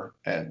quicker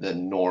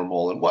than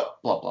normal, and blah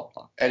blah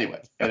blah.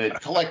 Anyway, and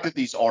it collected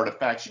these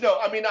artifacts.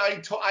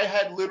 I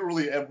had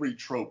literally every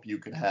trope you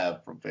could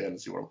have from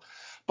Fantasy World.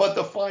 But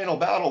the final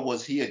battle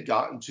was he had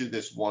gotten to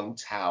this one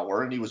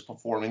tower and he was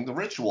performing the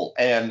ritual,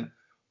 and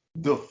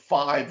the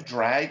 5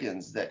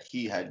 dragons that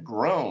he had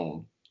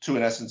grown to,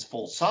 in essence,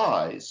 full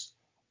size,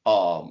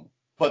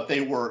 but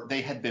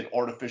they had been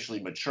artificially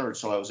matured,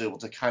 so I was able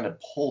to kind of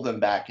pull them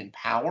back in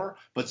power,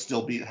 but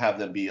still have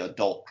them be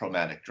adult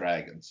chromatic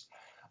dragons,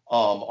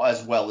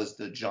 as well as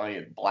the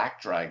giant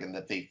black dragon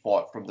that they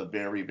fought from the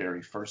very,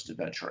 very first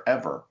adventure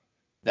ever.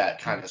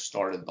 That kind of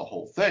started the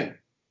whole thing.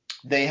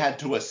 They had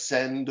to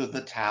ascend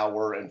the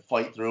tower and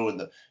fight through,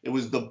 and it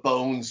was the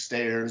bone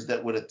stairs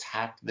that would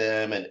attack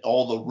them, and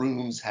all the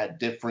rooms had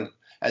different,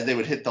 as they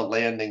would hit the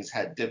landings,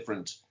 had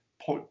different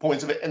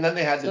points of it, and then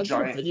they had the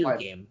giant video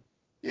game.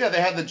 Yeah,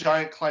 they had the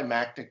giant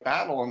climactic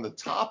battle on the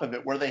top of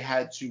it, where they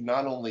had to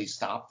not only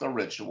stop the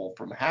ritual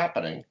from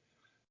happening,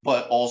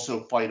 but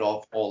also fight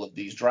off all of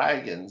these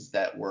dragons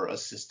that were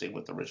assisting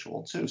with the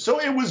ritual too. So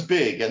it was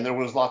big, and there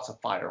was lots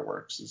of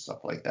fireworks and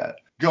stuff like that.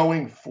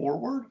 Going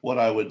forward, what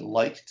I would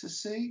like to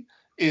see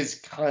is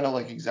kind of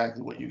like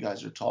exactly what you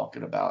guys are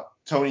talking about.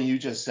 Tony, you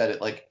just said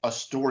it, like a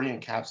story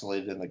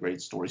encapsulated in the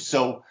great story.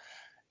 So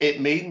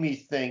it made me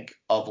think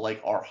of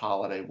like our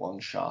holiday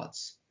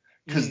one-shots,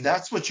 because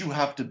that's what you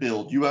have to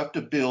build. You have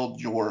to build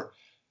your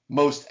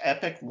most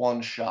epic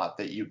one shot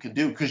that you can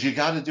do, because you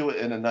got to do it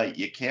in a night.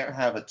 You can't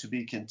have it to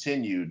be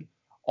continued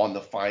on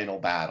the final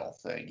battle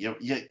thing.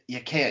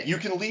 You can't. You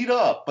can lead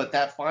up, but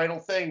that final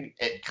thing,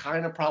 it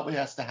kind of probably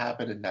has to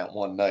happen in that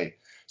one night.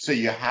 So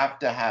you have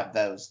to have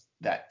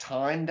that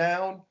time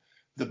down,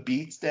 the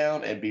beats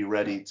down, and be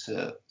ready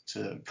to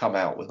come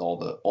out with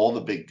all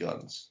the big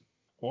guns.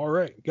 All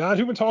right, guys,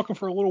 we've been talking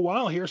for a little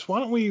while here, so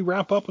why don't we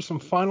wrap up with some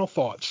final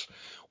thoughts?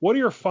 What are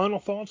your final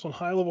thoughts on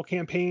high-level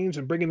campaigns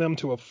and bringing them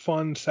to a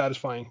fun,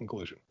 satisfying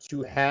conclusion?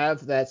 To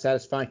have that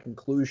satisfying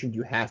conclusion,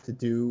 you have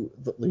to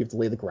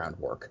lay the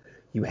groundwork.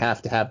 You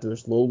have to have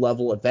those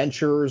low-level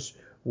adventures,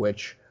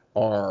 which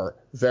are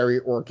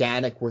very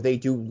organic, where they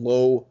do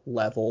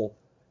low-level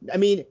I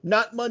mean,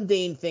 not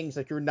mundane things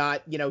like you're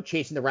not,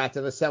 chasing the rats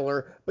in the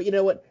cellar, but you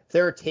know what?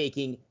 They're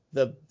taking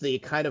the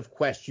kind of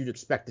quest you'd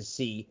expect to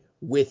see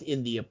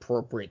within the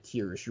appropriate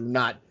tiers. You're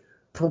not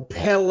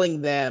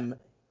propelling them.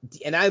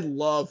 And I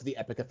love the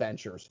epic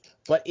adventures,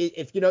 but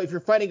if you're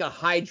fighting a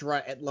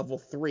Hydra at level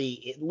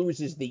 3, it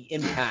loses the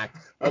impact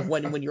of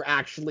when you're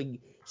actually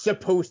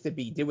supposed to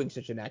be doing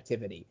such an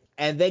activity.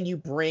 And then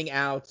you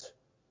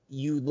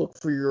look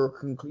for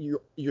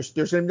your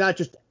there's not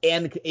just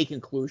a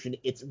conclusion,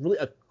 it's really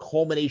a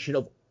culmination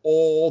of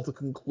all the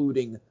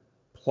concluding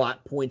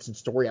plot points and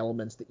story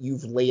elements that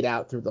you've laid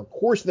out through the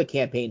course of the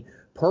campaign,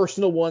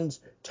 personal ones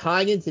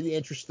tying into the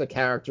interests of the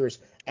characters,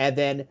 and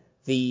then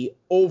the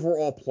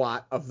overall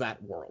plot of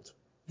that world.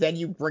 Then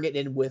you bring it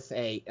in with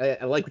I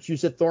like what you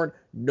said, Thorn,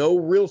 no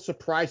real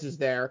surprises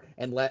there.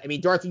 And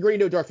you already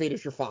know Darth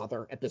Vader's your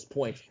father at this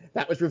point.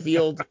 That was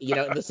revealed,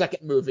 in the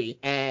second movie.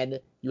 And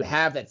you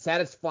have that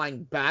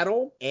satisfying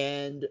battle,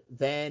 and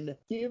then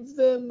have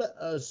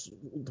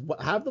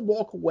them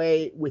walk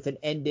away with an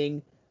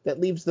ending that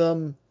leaves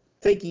them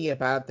thinking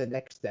about the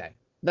next day.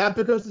 Not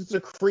because it's a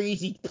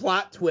crazy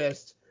plot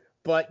twist,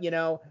 but,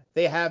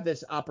 they have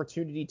this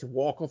opportunity to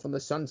walk off on the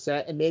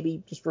sunset and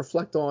maybe just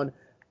reflect on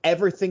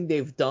everything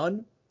they've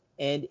done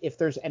and if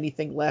there's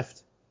anything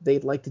left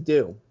they'd like to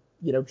do,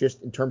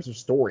 just in terms of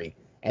story,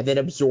 and then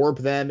absorb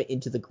them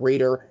into the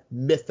greater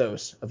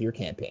mythos of your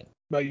campaign.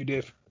 How about you,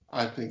 Dave?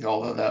 I think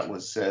all of that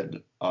was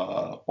said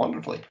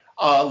wonderfully.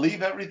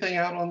 Leave everything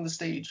out on the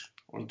stage,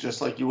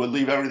 just like you would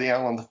leave everything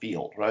out on the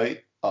field,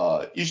 right?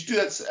 You should do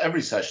that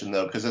every session,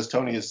 though, because as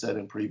Tony has said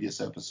in previous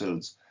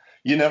episodes,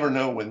 you never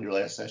know when your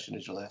last session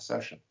is your last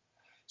session.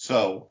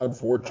 So,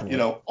 unfortunately,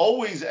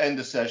 always end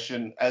a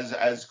session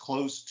as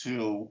close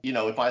to,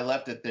 if I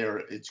left it there,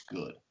 it's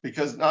good,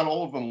 because not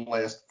all of them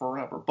last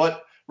forever.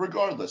 But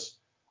regardless,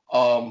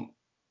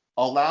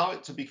 allow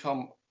it to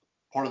become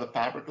part of the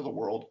fabric of the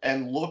world,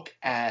 and look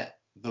at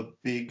the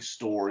big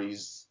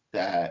stories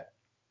that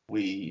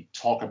we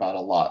talk about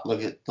a lot.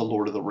 Look at The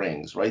Lord of the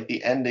Rings, right?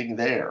 The ending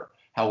there,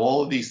 how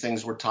all of these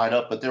things were tied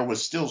up, but there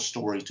was still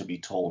story to be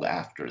told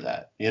after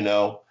that,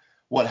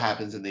 What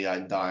happens in the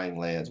Undying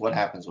Lands? What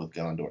happens with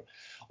Gondor?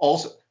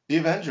 Also, the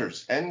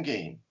Avengers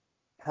Endgame,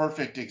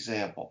 perfect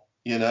example.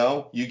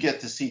 You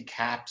get to see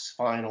Cap's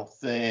final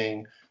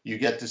thing. You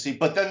get to see,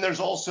 but then there's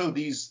also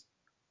these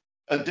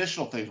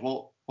additional things.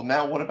 Well,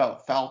 now what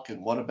about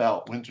Falcon? What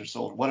about Winter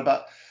Soldier? What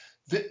about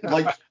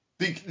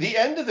the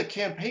end of the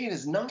campaign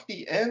is not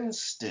the end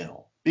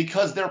still,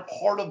 because they're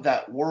part of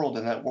that world,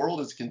 and that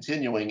world is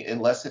continuing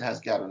unless it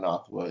has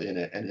Garanothwa in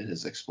it and it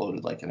has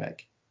exploded like an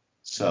egg.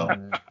 So,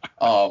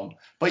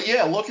 but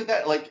yeah, look at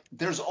that. Like,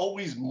 there's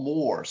always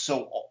more.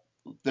 So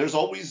there's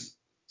always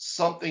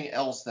something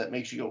else that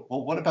makes you go,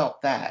 well, what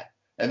about that?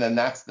 And then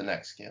that's the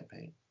next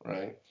campaign,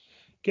 right?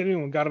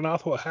 Getting when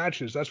Garanothwa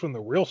hatches, that's when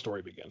the real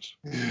story begins.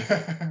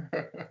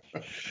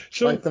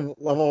 So, like the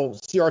level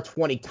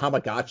CR20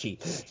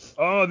 Tamagotchi.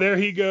 Oh, there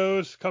he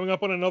goes, coming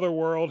up on another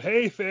world.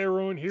 Hey,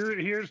 Faerun,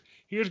 here's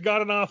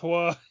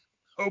Garanothwa.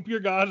 Hope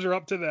your gods are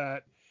up to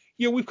that.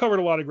 We've covered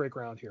a lot of great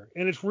ground here,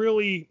 and it's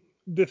really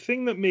the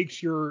thing that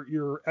makes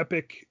your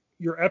epic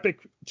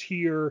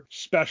tier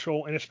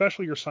special, and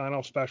especially your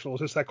sign-off special,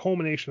 is just that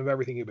culmination of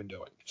everything you've been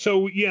doing.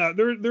 So yeah,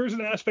 there's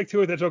an aspect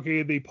to it that's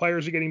okay. The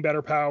players are getting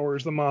better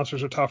powers, the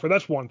monsters are tougher.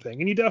 That's one thing,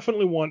 and you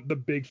definitely want the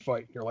big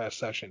fight in your last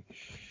session.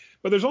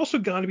 But there's also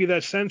got to be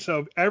that sense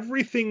of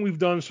everything we've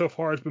done so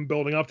far has been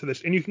building up to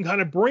this, and you can kind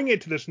of bring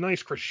it to this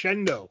nice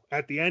crescendo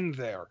at the end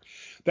there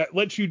that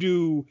lets you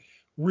do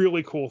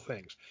really cool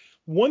things.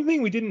 One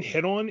thing we didn't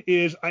hit on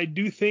is I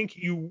do think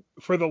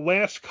for the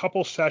last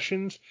couple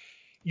sessions,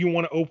 you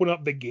want to open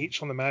up the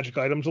gates on the magic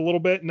items a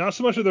little bit. Not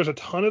so much that there's a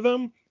ton of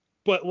them,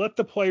 but let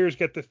the players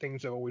get the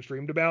things they've always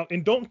dreamed about.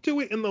 And don't do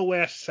it in the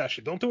last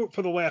session. Don't do it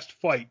for the last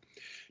fight.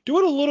 Do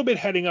it a little bit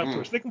heading up to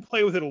it so they can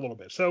play with it a little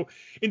bit. So,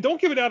 and don't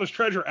give it out as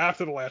treasure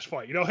after the last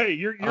fight. Hey,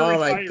 you're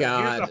retired.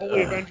 Here's the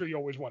Holy Avenger you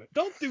always wanted.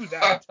 Don't do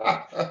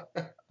that.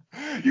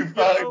 You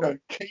found a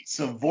case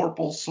of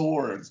Vorpal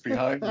swords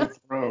behind the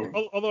throne.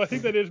 Although I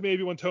think that is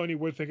maybe when Tony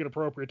would think it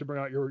appropriate to bring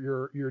out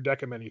your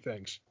deck of many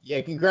things.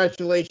 Yeah,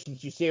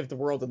 congratulations, you saved the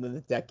world and then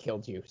the deck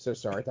killed you. So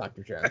sorry,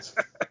 Dr. Jones.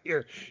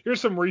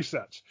 Here's some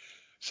resets.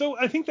 So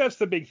I think that's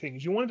the big thing.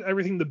 Is you want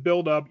everything to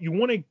build up. You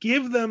want to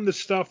give them the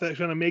stuff that's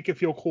going to make it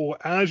feel cool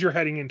as you're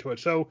heading into it.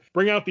 So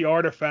bring out the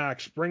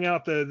artifacts, bring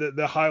out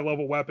the high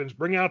level weapons,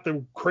 bring out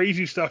the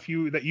crazy stuff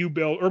that you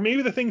build, or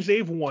maybe the things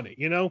they've wanted.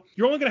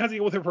 You're only going to have to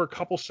deal with it for a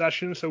couple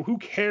sessions. So who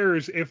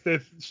cares if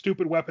the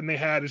stupid weapon they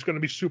had is going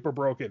to be super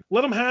broken?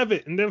 Let them have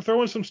it, and then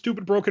throw in some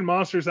stupid broken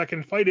monsters that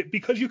can fight it,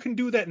 because you can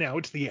do that now.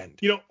 It's the end.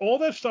 All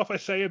that stuff I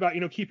say about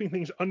keeping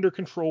things under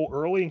control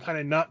early and kind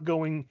of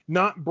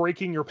not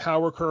breaking your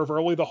power curve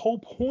early. The whole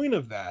point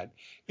of that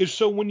is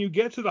so when you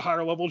get to the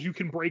higher levels, you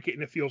can break it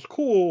and it feels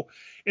cool,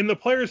 and the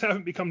players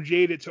haven't become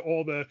jaded to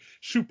all the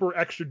super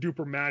extra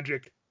duper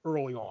magic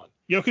early on.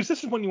 Because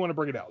this is when you want to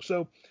bring it out.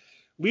 So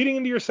leading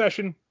into your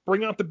session,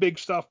 bring out the big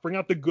stuff, bring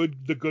out the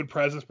good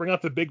presents, bring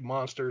out the big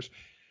monsters.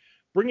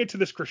 bring it to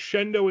this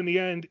crescendo in the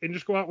end, and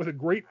just go out with a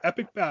great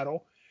epic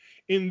battle.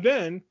 And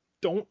then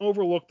don't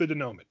overlook the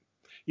denouement.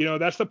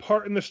 That's the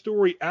part in the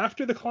story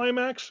after the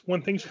climax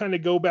when things kind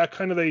of go back,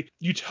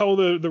 you tell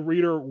the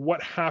reader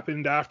what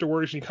happened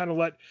afterwards,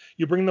 and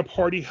you bring the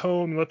party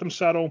home and let them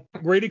settle.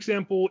 Great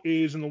example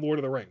is in The Lord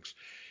of the Rings.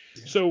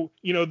 Yeah. So,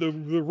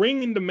 the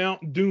ring into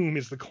Mount Doom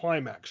is the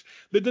climax.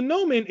 The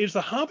denouement is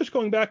the hobbits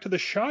going back to the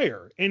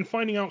Shire and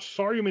finding out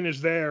Saruman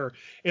is there,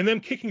 and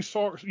them kicking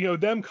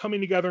them coming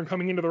together and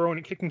coming into their own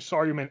and kicking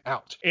Saruman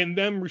out, and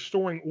them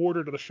restoring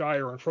order to the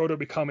Shire and Frodo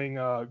becoming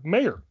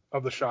mayor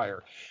of the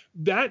Shire.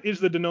 That is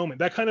the denouement.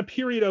 That kind of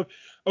period of,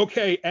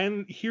 okay,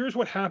 and here's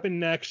what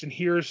happened next, and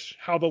here's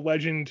how the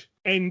legend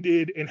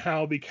ended, and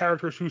how the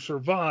characters who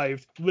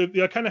survived lived,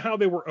 kind of how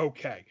they were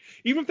okay.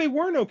 Even if they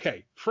weren't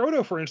okay.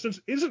 Frodo, for instance,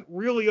 isn't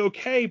really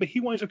okay, but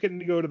he winds up getting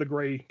to go to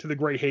the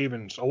Grey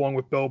Havens along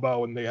with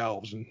Bilbo and the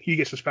elves, and he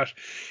gets a special.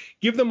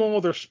 Give them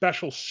all their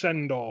special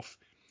send-off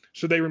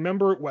so they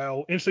remember it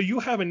well, and so you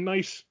have a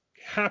nice,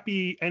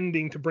 happy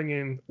ending to bring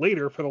in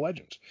later for the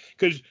legends.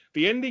 Because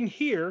the ending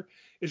here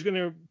is going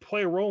to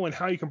play a role in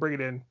how you can bring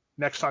it in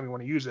next time you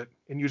want to use it,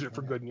 and use it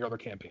for good in your other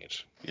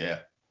campaigns. Yeah.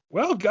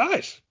 Well,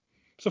 guys,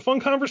 it's a fun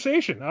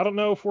conversation. I don't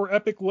know if we're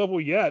epic level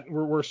yet.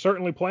 We're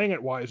certainly playing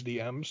at Wise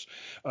DMs.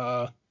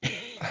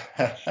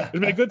 It's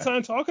been a good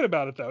time talking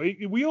about it, though.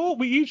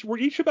 We're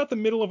each about the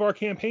middle of our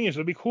campaigns.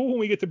 It'll be cool when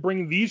we get to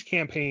bring these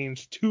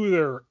campaigns to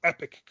their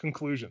epic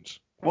conclusions.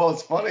 Well,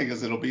 it's funny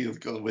because it'll be with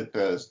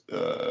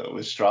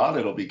Strahd,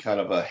 it'll be kind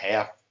of a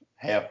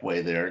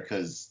halfway there,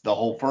 because the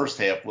whole first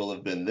half will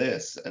have been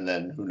this, and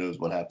then who knows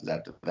what happens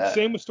after that.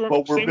 Same with Storm.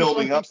 But we're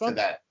building up to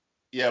that.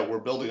 Yeah, we're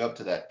building up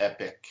to that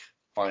epic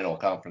final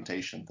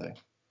confrontation thing.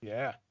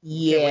 Yeah.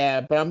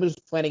 Yeah, but I'm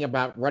just planning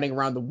about running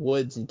around the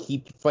woods and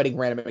keep fighting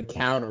random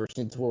encounters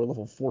until we're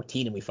level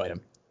 14 and we fight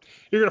them.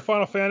 You're gonna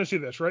Final Fantasy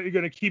this, right? You're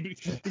gonna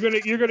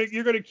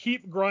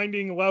keep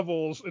grinding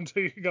levels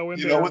until you go in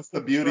there. You know what's the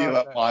beauty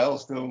about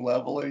milestone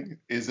leveling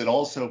is it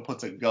also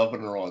puts a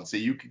governor on, so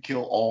you can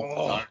kill all the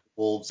dire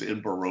wolves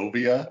in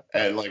Barovia,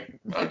 and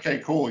okay,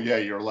 cool, yeah,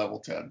 you're level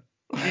 10.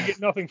 You get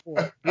nothing for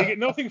it. You get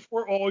nothing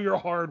for all your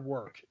hard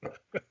work. All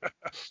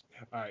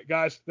right,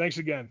 guys, thanks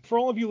again. For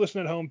all of you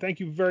listening at home, thank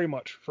you very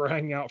much for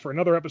hanging out for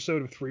another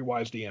episode of Three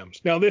Wise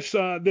DMs. Now,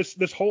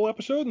 this whole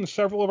episode and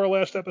several of our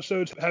last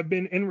episodes have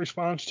been in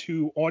response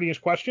to audience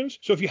questions.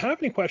 So if you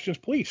have any questions,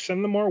 please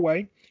send them our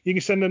way. You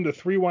can send them to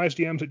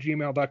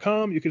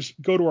threewisedms@gmail.com. You can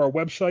go to our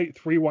website,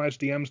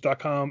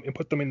 threewisedms.com, and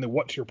put them in the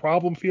What's Your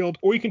Problem field.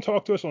 Or you can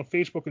talk to us on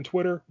Facebook and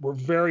Twitter. We're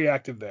very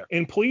active there.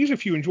 And please,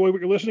 if you enjoy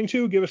what you're listening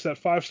to, give us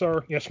that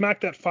 5-star,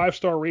 smack that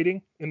 5-star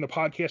rating in the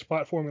podcast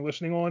platform you're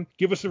listening on.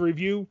 Give us a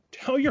review.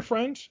 Tell your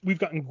friends. We've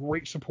gotten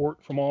great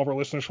support from all of our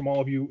listeners, from all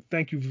of you.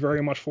 Thank you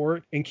very much for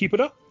it. And keep it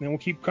up. And we'll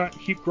keep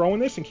growing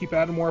this and keep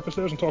adding more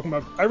episodes and talking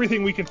about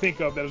everything we can think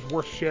of that is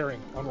worth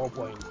sharing on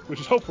role-playing, which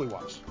is hopefully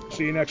wise.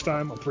 See you next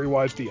time on Three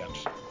Wise DMs.